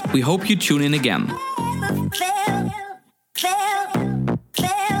Health Threat. We hope you tune in again.